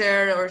want to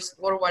share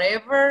or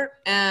whatever.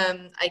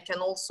 I can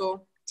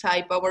also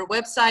type our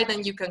website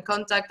and you can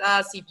contact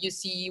us if you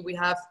see we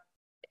have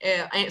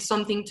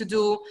something to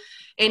do,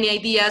 any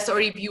ideas,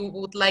 or if you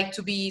would like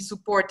to be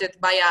supported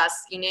by us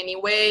in any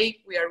way.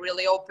 We are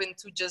really open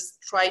to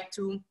just try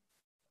to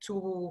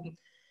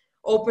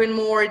open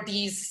more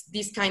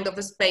these kind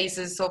of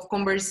spaces of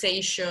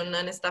conversation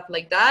and stuff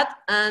like that.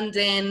 And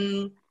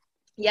then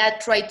yeah,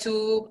 try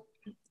to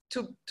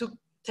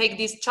take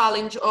this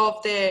challenge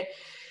of the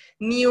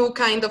new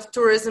kind of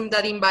tourism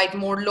that invite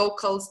more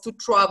locals to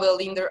travel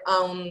in their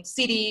own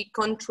city,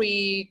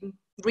 country,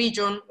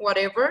 region,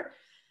 whatever,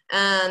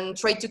 and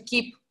try to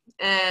keep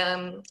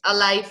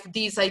alive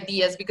these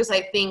ideas, because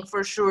I think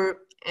for sure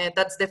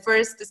that's the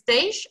first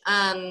stage,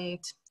 and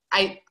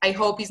I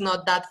hope it's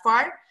not that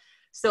far.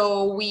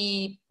 So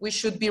we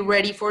should be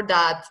ready for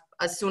that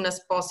as soon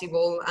as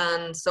possible,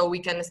 and so we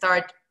can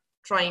start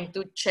trying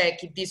to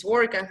check if this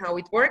works and how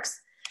it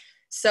works.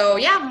 So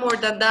yeah, more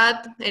than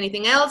that,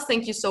 anything else?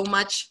 Thank you so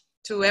much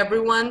to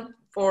everyone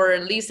for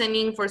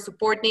listening, for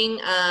supporting,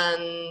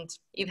 and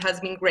it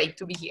has been great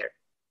to be here.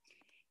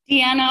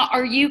 Diana,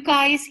 are you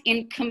guys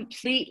in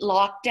complete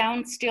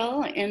lockdown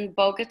still in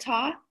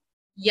Bogota?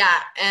 Yeah,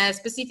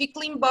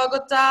 specifically in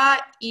Bogota,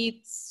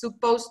 it's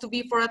supposed to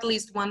be for at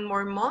least 1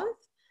 more month.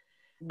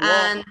 Whoa.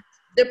 And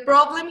the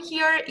problem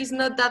here is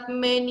not that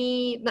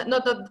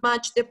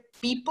much the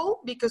people,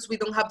 because we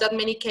don't have that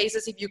many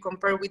cases if you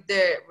compare with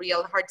the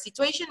real hard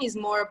situation. It's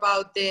more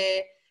about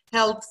the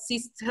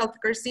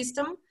healthcare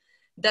system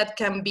that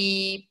can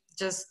be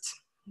just,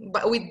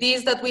 but with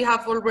this that we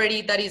have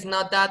already, that is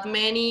not that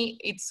many,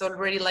 it's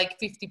already like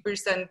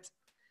 50%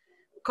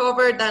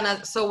 covered,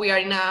 and so we are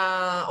in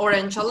a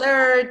orange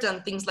alert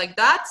and things like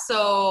that.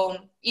 So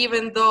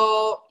even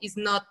though it's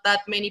not that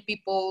many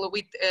people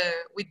with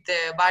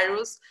the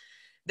virus,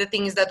 the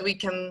thing is that we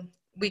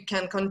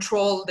can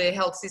control the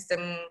health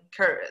system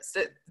curves.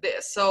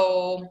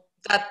 So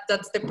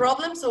that's the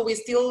problem. So we're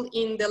still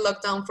in the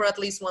lockdown for at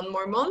least 1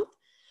 more month.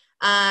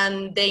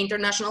 And the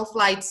international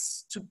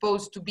flights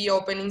supposed to be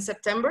open in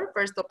September,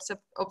 1st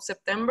of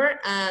September.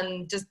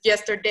 And just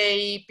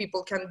yesterday,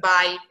 people can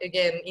buy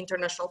again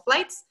international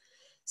flights.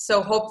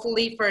 So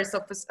hopefully 1st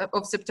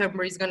of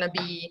September is gonna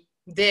be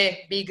the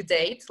big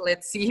date.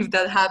 Let's see if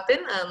that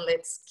happens, and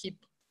let's keep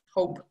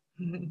hope.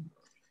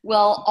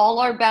 Well, all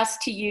our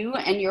best to you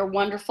and your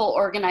wonderful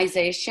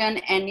organization.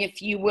 And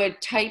if you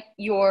would type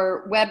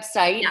your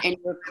website and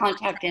your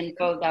contact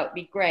info, that would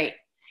be great.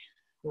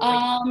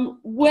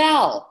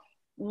 Well,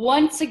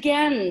 once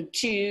again,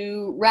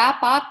 to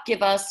wrap up,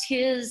 give us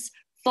his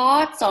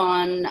thoughts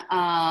on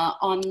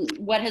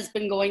what has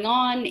been going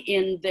on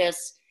in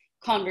this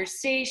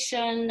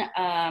conversation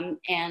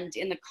and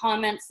in the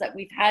comments that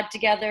we've had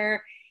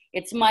together.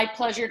 It's my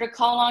pleasure to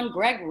call on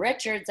Greg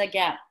Richards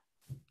again.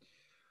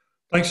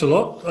 Thanks a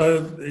lot.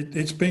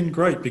 It's been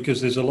great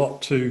because there's a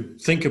lot to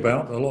think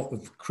about, a lot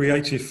of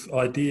creative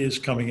ideas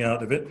coming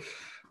out of it.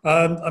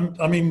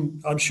 I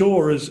mean, I'm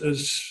sure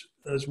as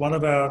one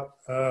of our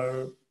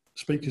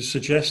speakers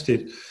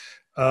suggested,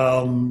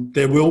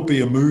 there will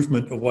be a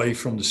movement away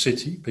from the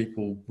city,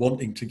 people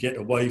wanting to get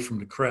away from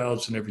the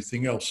crowds and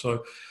everything else.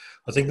 So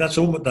I think that's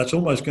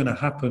almost going to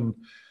happen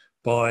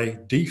by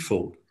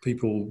default,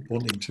 people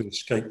wanting to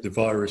escape the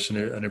virus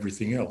and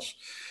everything else.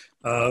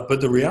 But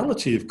the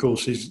reality, of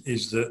course,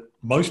 is that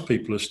most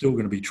people are still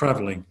going to be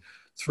traveling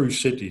through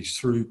cities,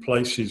 through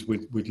places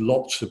with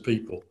lots of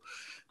people.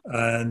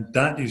 And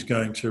that is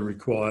going to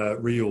require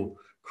real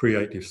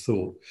creative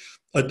thought.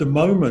 At the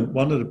moment,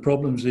 one of the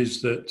problems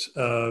is that,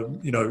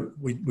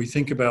 we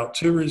think about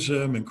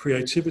tourism and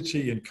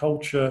creativity and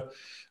culture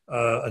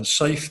and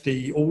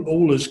safety,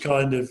 all as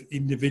kind of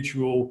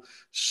individual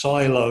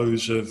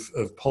silos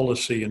of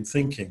policy and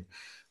thinking,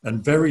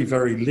 and very,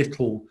 very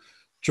little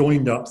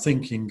joined up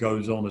thinking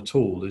goes on at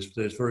all.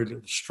 There's very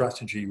little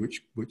strategy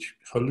which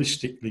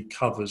holistically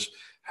covers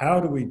how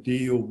do we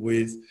deal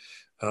with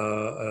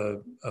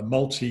a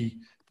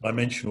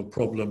multi-dimensional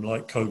problem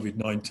like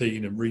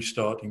COVID-19 and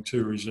restarting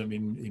tourism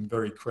in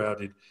very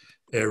crowded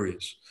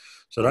areas.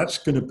 So that's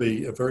going to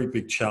be a very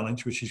big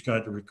challenge, which is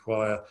going to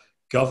require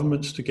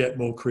governments to get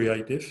more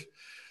creative.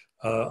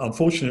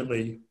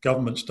 Unfortunately,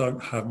 governments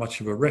don't have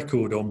much of a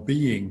record on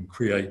being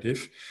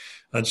creative.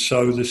 And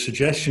so the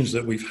suggestions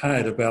that we've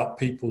had about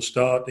people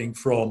starting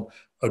from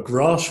a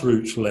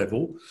grassroots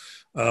level,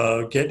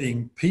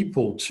 getting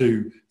people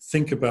to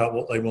think about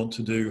what they want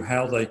to do,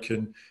 how they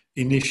can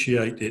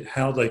initiate it,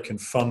 how they can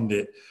fund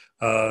it.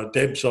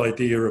 Deb's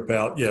idea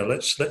about,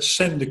 let's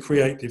send the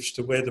creatives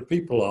to where the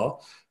people are,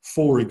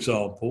 for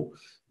example.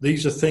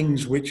 These are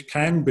things which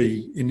can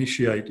be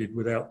initiated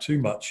without too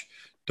much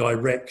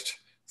direct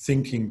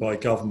thinking by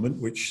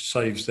government, which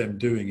saves them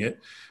doing it,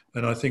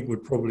 and I think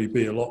would probably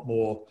be a lot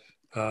more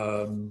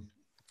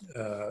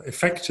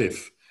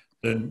effective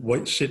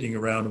than sitting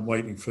around and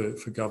waiting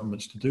for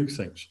governments to do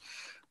things.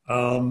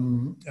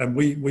 And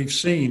we've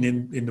seen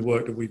in the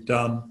work that we've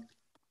done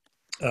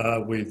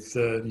with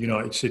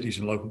United Cities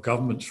and local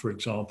governments, for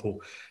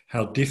example,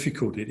 how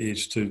difficult it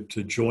is to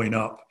join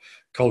up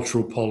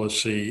cultural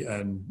policy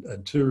and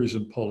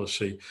tourism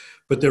policy.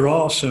 But there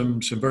are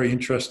some very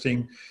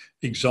interesting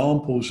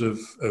examples of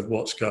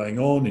what's going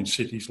on in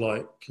cities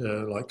like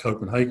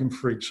Copenhagen,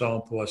 for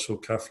example. I saw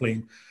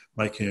Kathleen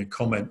making a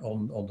comment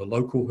on the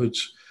local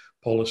hoods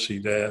policy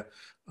there.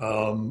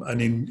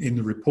 And in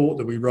the report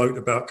that we wrote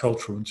about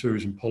cultural and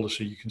tourism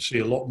policy, you can see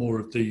a lot more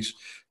of these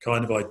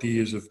kind of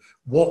ideas of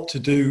what to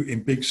do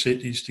in big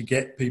cities to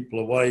get people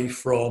away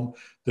from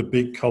the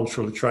big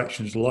cultural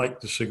attractions like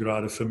the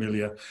Sagrada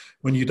Familia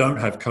when you don't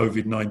have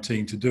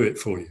COVID-19 to do it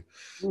for you.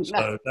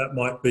 So that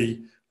might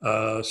be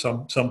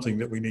something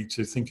that we need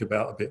to think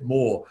about a bit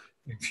more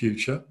in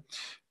future.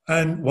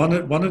 And one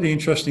of the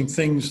interesting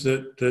things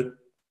that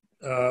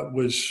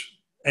was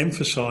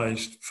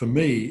emphasized for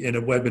me in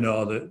a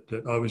webinar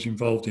that I was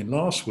involved in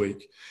last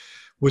week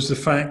was the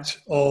fact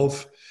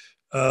of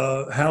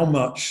how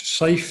much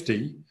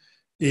safety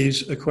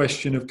is a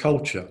question of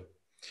culture.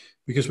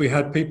 Because we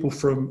had people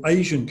from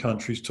Asian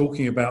countries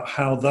talking about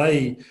how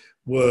they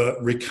were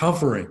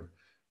recovering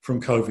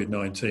from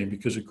COVID-19,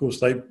 because of course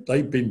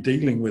they've been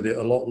dealing with it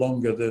a lot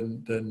longer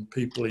than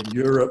people in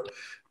Europe,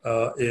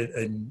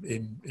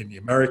 in the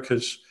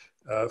Americas,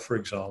 for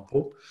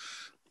example.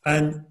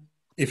 And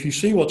if you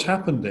see what's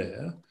happened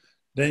there,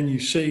 then you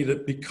see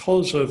that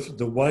because of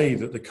the way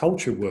that the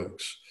culture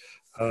works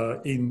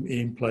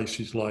in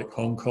places like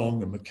Hong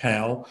Kong and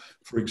Macau,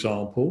 for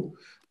example,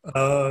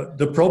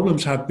 the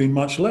problems have been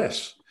much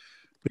less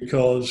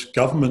because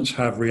governments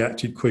have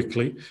reacted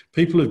quickly.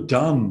 People have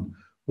done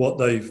what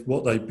they've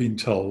been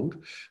told,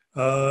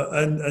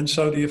 and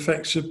so the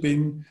effects have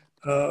been,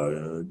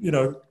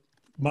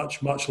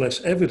 much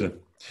less evident.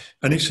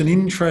 And it's an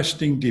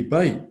interesting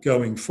debate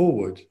going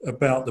forward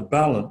about the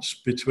balance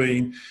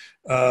between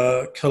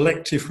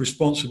collective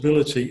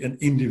responsibility and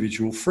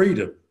individual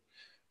freedom.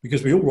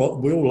 Because we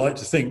all like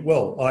to think,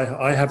 well,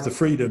 I have the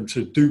freedom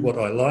to do what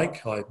I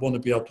like. I want to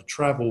be able to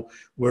travel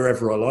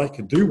wherever I like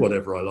and do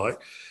whatever I like.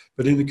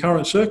 But in the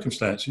current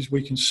circumstances,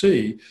 we can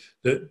see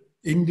that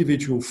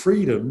individual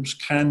freedoms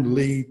can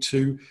lead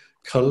to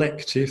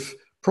collective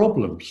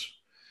problems.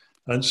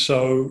 And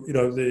so,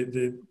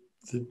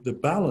 the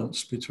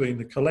balance between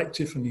the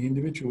collective and the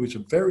individual is a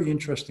very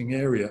interesting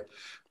area,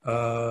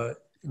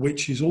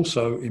 which is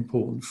also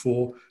important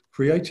for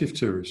creative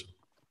tourism.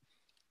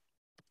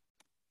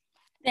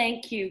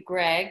 Thank you,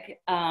 Greg.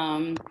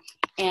 And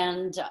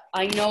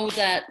I know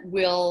that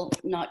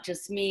not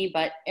just me,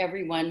 but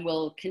everyone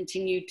will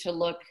continue to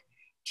look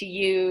to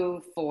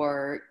you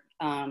for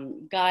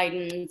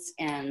guidance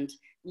and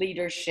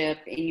leadership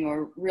in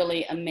your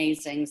really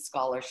amazing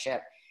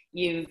scholarship.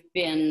 You've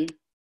been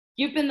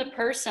the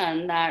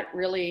person that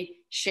really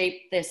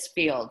shaped this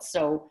field.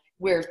 So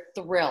we're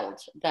thrilled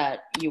that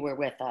you were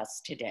with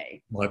us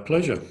today. My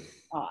pleasure.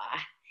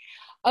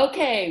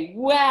 Okay,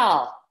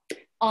 well,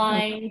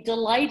 I'm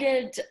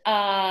delighted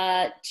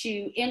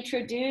to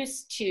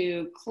introduce,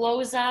 to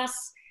close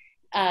us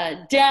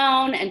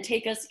down and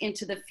take us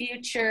into the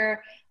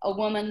future, a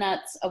woman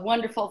that's a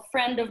wonderful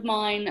friend of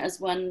mine as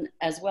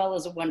well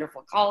as a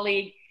wonderful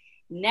colleague,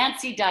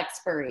 Nancy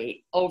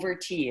Duxbury. Over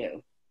to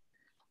you.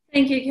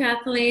 Thank you,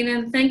 Kathleen,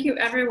 and thank you,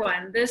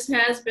 everyone. This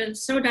has been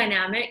so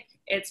dynamic.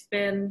 It's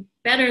been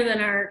better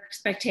than our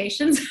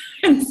expectations,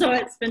 and so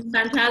it's been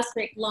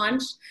fantastic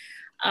launch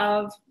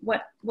of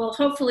what will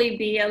hopefully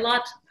be a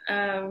lot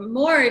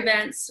more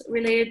events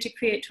related to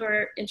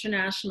CREATOUR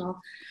International.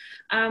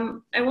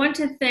 I want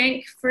to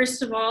thank,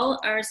 first of all,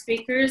 our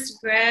speakers,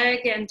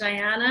 Greg and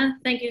Diana.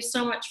 Thank you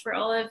so much for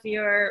all of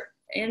your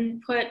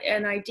input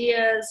and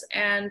ideas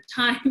and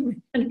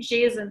time,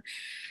 energies and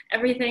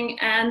everything,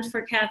 and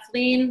for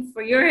Kathleen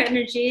for your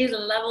energies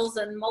and levels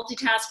and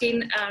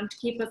multitasking to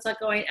keep us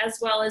going, as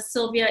well as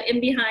Sylvia in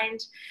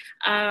behind,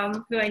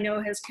 who I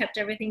know has kept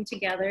everything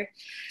together.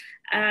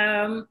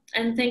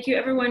 And thank you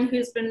everyone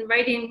who's been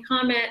writing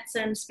comments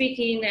and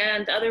speaking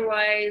and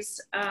otherwise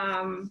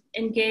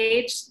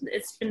engaged.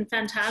 It's been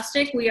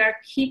fantastic. We are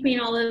keeping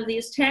all of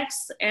these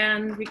texts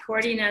and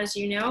recording, as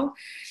you know.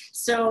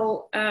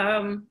 So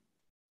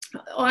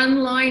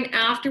online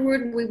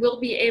afterward, we will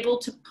be able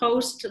to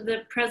post the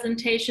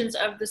presentations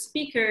of the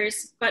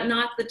speakers, but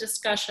not the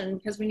discussion,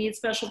 because we need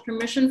special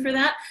permission for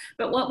that.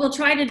 But what we'll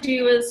try to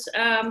do is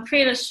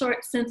create a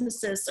short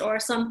synthesis or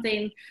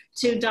something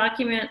to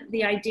document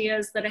the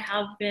ideas that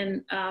have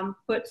been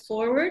put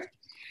forward,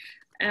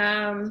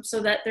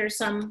 so that there's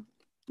some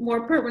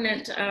more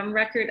permanent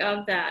record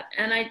of that.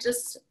 And I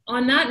just,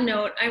 on that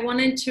note, I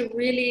wanted to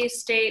really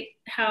restate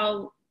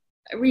how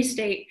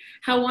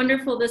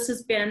wonderful this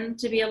has been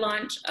to be a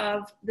launch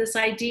of this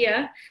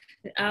idea,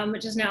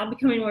 which is now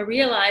becoming more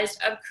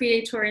realized, of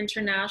CREATOUR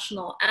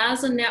International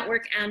as a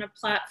network and a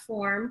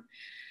platform,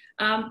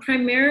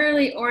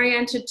 primarily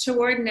oriented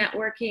toward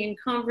networking,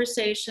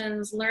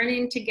 conversations,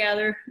 learning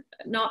together,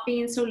 not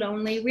being so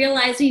lonely,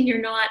 realizing you're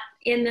not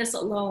in this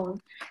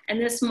alone. And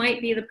this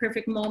might be the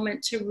perfect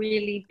moment to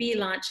really be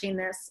launching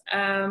this.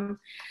 And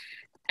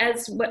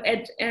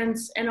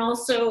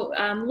also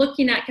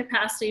looking at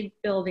capacity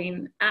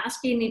building,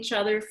 asking each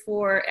other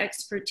for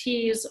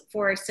expertise,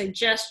 for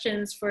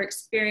suggestions, for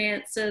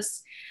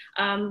experiences,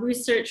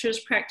 researchers,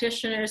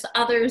 practitioners,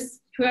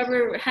 others,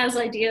 whoever has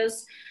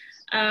ideas.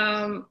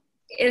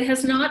 It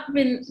has not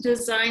been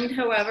designed,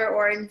 however,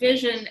 or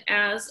envisioned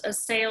as a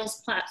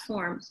sales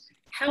platform.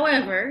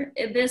 However,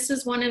 this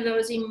is one of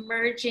those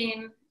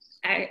emerging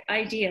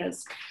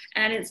ideas,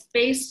 and it's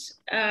based,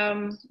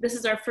 this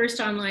is our first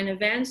online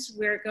event.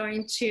 We're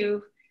going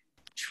to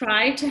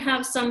try to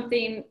have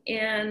something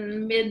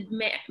in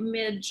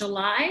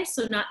mid-July,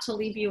 so not to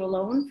leave you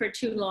alone for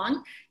too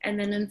long, and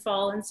then in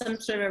fall in some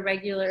sort of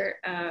regular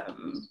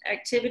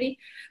activity.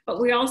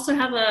 But we also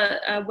have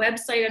a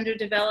website under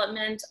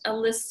development, a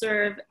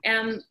listserv,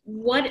 and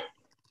what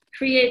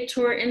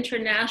CREATOUR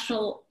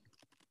International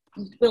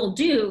will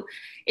do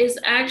is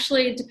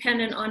actually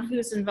dependent on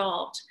who's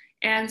involved.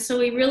 And so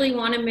we really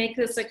want to make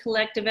this a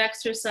collective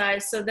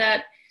exercise so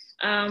that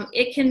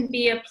it can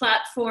be a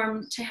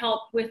platform to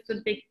help with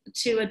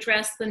to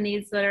address the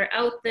needs that are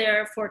out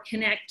there for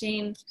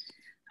connecting,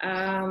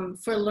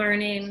 for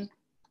learning,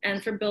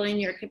 and for building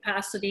your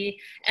capacity,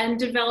 and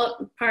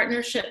develop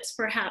partnerships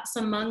perhaps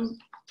among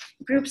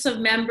groups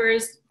of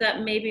members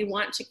that maybe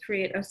want to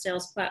create a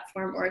sales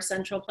platform or a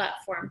central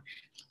platform,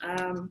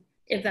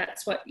 if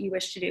that's what you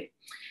wish to do.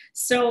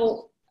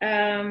 So,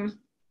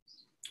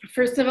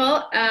 first of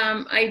all,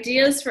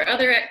 ideas for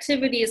other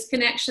activities,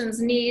 connections,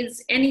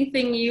 needs,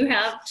 anything you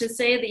have to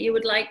say that you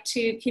would like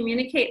to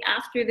communicate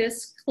after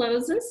this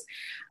closes,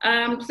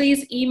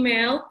 please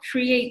email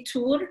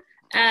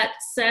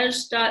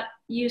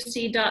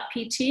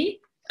creator@sej.uc.pt.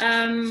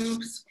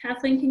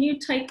 Kathleen, can you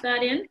type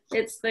that in?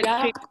 It's the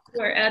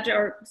CREATOUR address,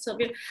 or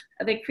Sylvia,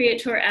 the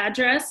CREATOUR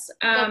address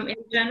in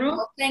general.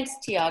 Well, thanks,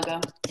 Tiago.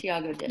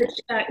 Tiago did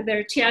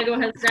it. Tiago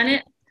has done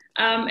it.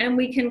 And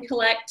we can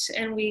collect,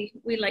 and we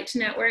like to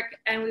network,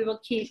 and we will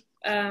keep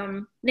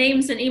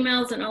names and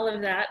emails and all of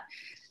that.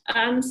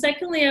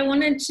 Secondly, I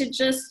wanted to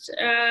just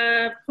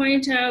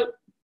point out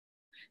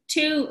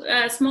two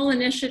small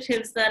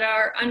initiatives that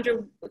are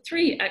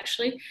three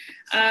actually,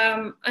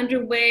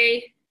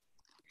 underway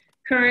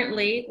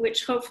currently,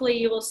 which hopefully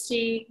you will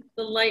see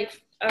the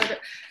light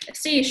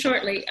see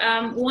shortly.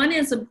 One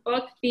is a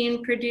book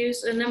being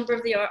produced, a number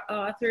of the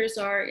authors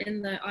are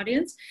in the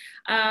audience,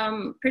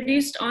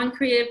 produced on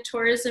creative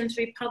tourism to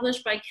be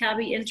published by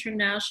CABI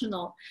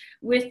International,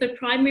 with the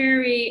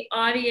primary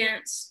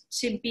audience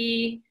to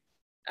be,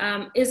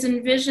 is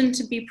envisioned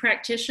to be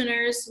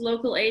practitioners,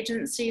 local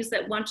agencies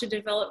that want to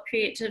develop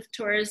creative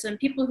tourism,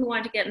 people who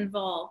want to get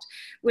involved,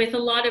 with a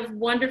lot of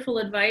wonderful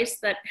advice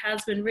that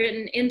has been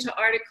written into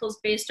articles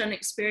based on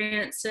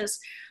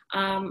experiences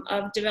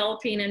of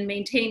developing and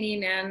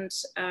maintaining and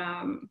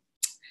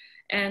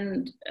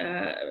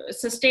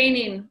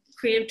sustaining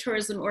creative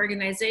tourism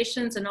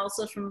organizations, and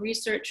also from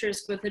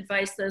researchers with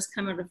advice that has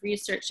come out of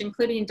research,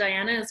 including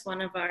Diana is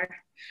one of our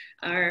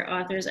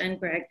authors, and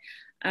Greg.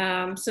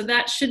 So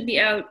that should be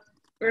out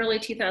early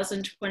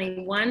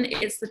 2021.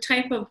 It's the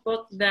type of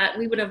book that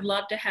we would have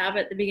loved to have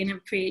at the beginning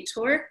of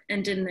CREATOUR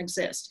and didn't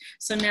exist.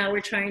 So now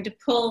we're trying to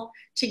pull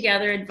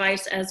together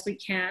advice as we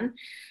can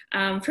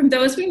from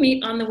those we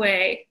meet on the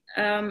way.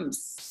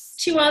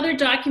 Two other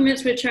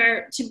documents which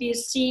are to be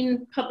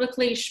seen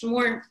publicly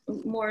more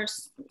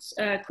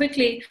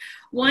quickly.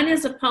 One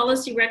is a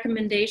policy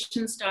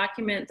recommendations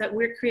document that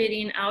we're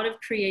creating out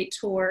of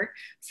CREATOUR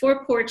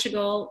for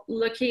Portugal,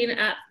 looking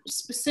at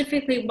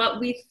specifically what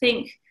we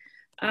think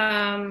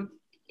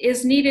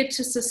is needed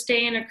to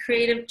sustain a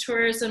creative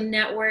tourism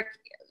network,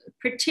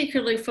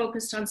 particularly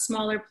focused on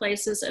smaller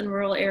places and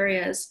rural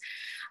areas.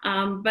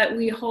 But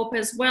we hope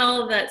as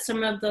well that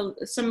some of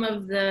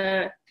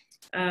the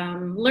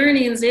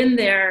learnings in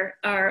there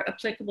are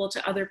applicable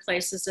to other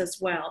places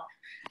as well.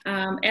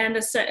 And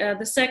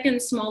the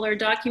second smaller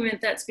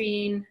document that's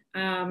being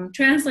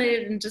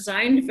translated and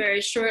designed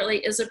very shortly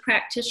is a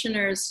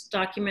practitioner's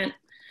document,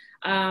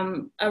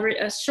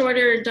 a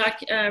shorter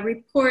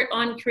report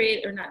on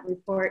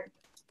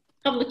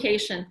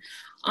publication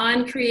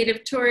on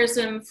creative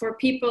tourism for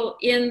people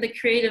in the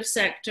creative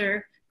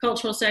sector,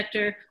 cultural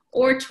sector,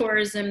 or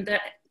tourism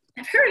that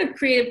have heard of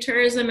creative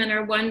tourism and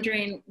are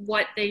wondering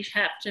what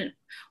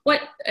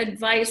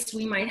advice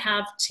we might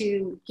have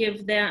to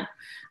give them,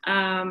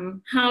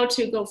 how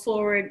to go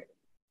forward,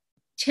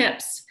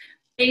 tips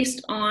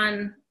based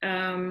on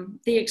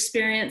the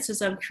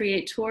experiences of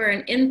CREATOUR,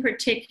 and in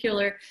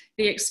particular,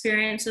 the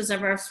experiences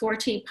of our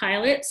 40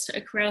 pilots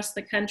across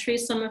the country,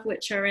 some of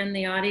which are in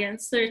the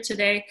audience there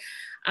today,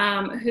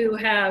 who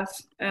have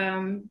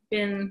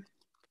been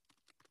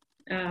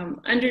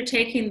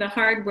undertaking the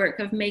hard work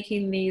of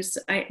making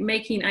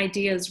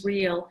ideas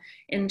real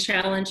in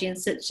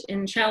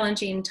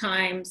challenging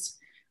times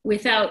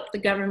without the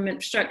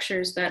government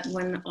structures that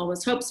one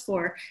always hopes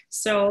for.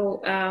 So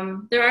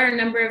there are a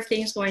number of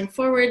things going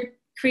forward.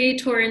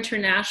 CREATOUR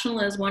International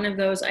is one of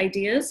those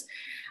ideas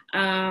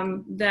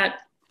that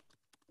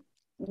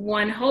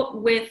one hope,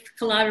 with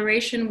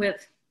collaboration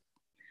with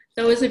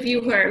those of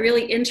you who are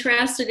really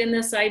interested in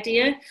this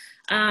idea,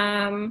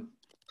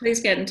 please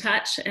get in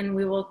touch and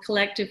we will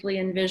collectively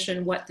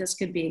envision what this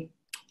could be.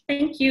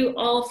 Thank you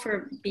all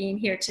for being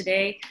here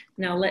today.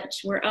 Now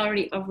we're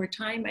already over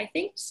time, I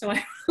think, so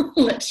I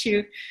will let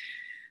you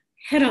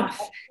head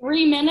off.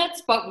 3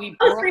 minutes, but we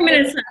broke 3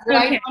 minutes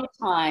right on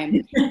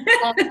time.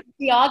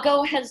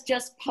 Thiago has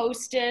just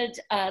posted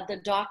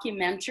the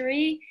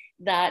documentary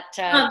that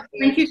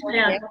thank you for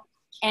that.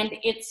 And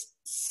it's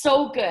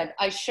so good.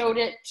 I showed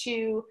it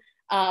to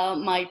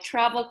my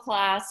travel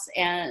class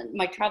and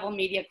my travel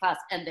media class,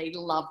 and they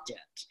loved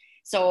it.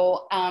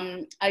 So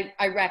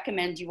I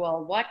recommend you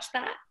all watch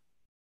that.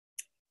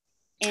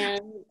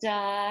 And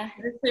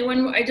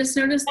I just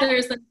noticed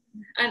there's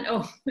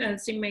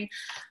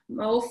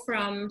Mo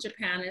from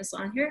Japan is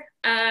on here.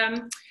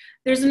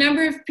 There's a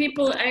number of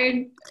people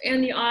in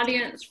the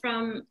audience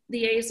from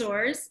the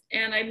Azores,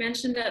 and I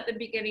mentioned at the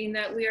beginning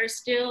that we are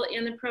still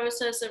in the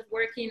process of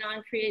working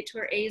on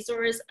CREATOUR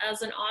Azores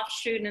as an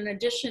offshoot in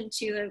addition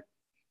to the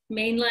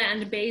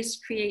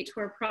mainland-based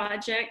CREATOUR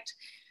project.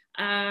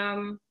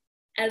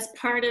 As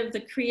part of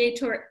the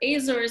CREATOUR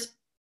Azores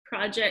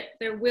project,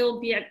 there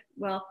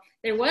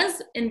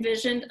was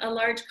envisioned a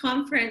large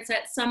conference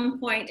at some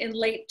point in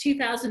late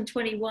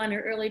 2021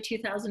 or early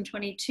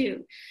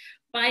 2022.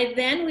 By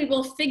then, we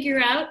will figure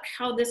out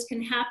how this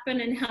can happen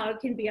and how it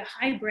can be a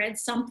hybrid,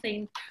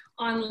 something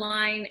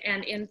online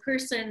and in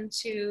person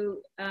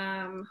to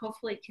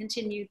hopefully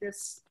continue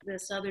this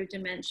other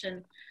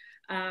dimension.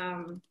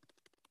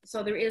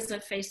 So there is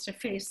a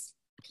face-to-face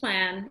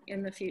plan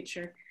in the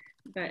future.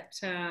 But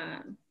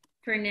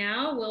for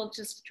now, we'll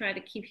just try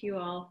to keep you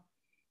all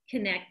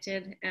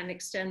connected and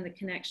extend the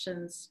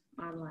connections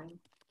online.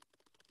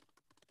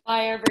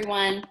 Bye,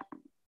 everyone.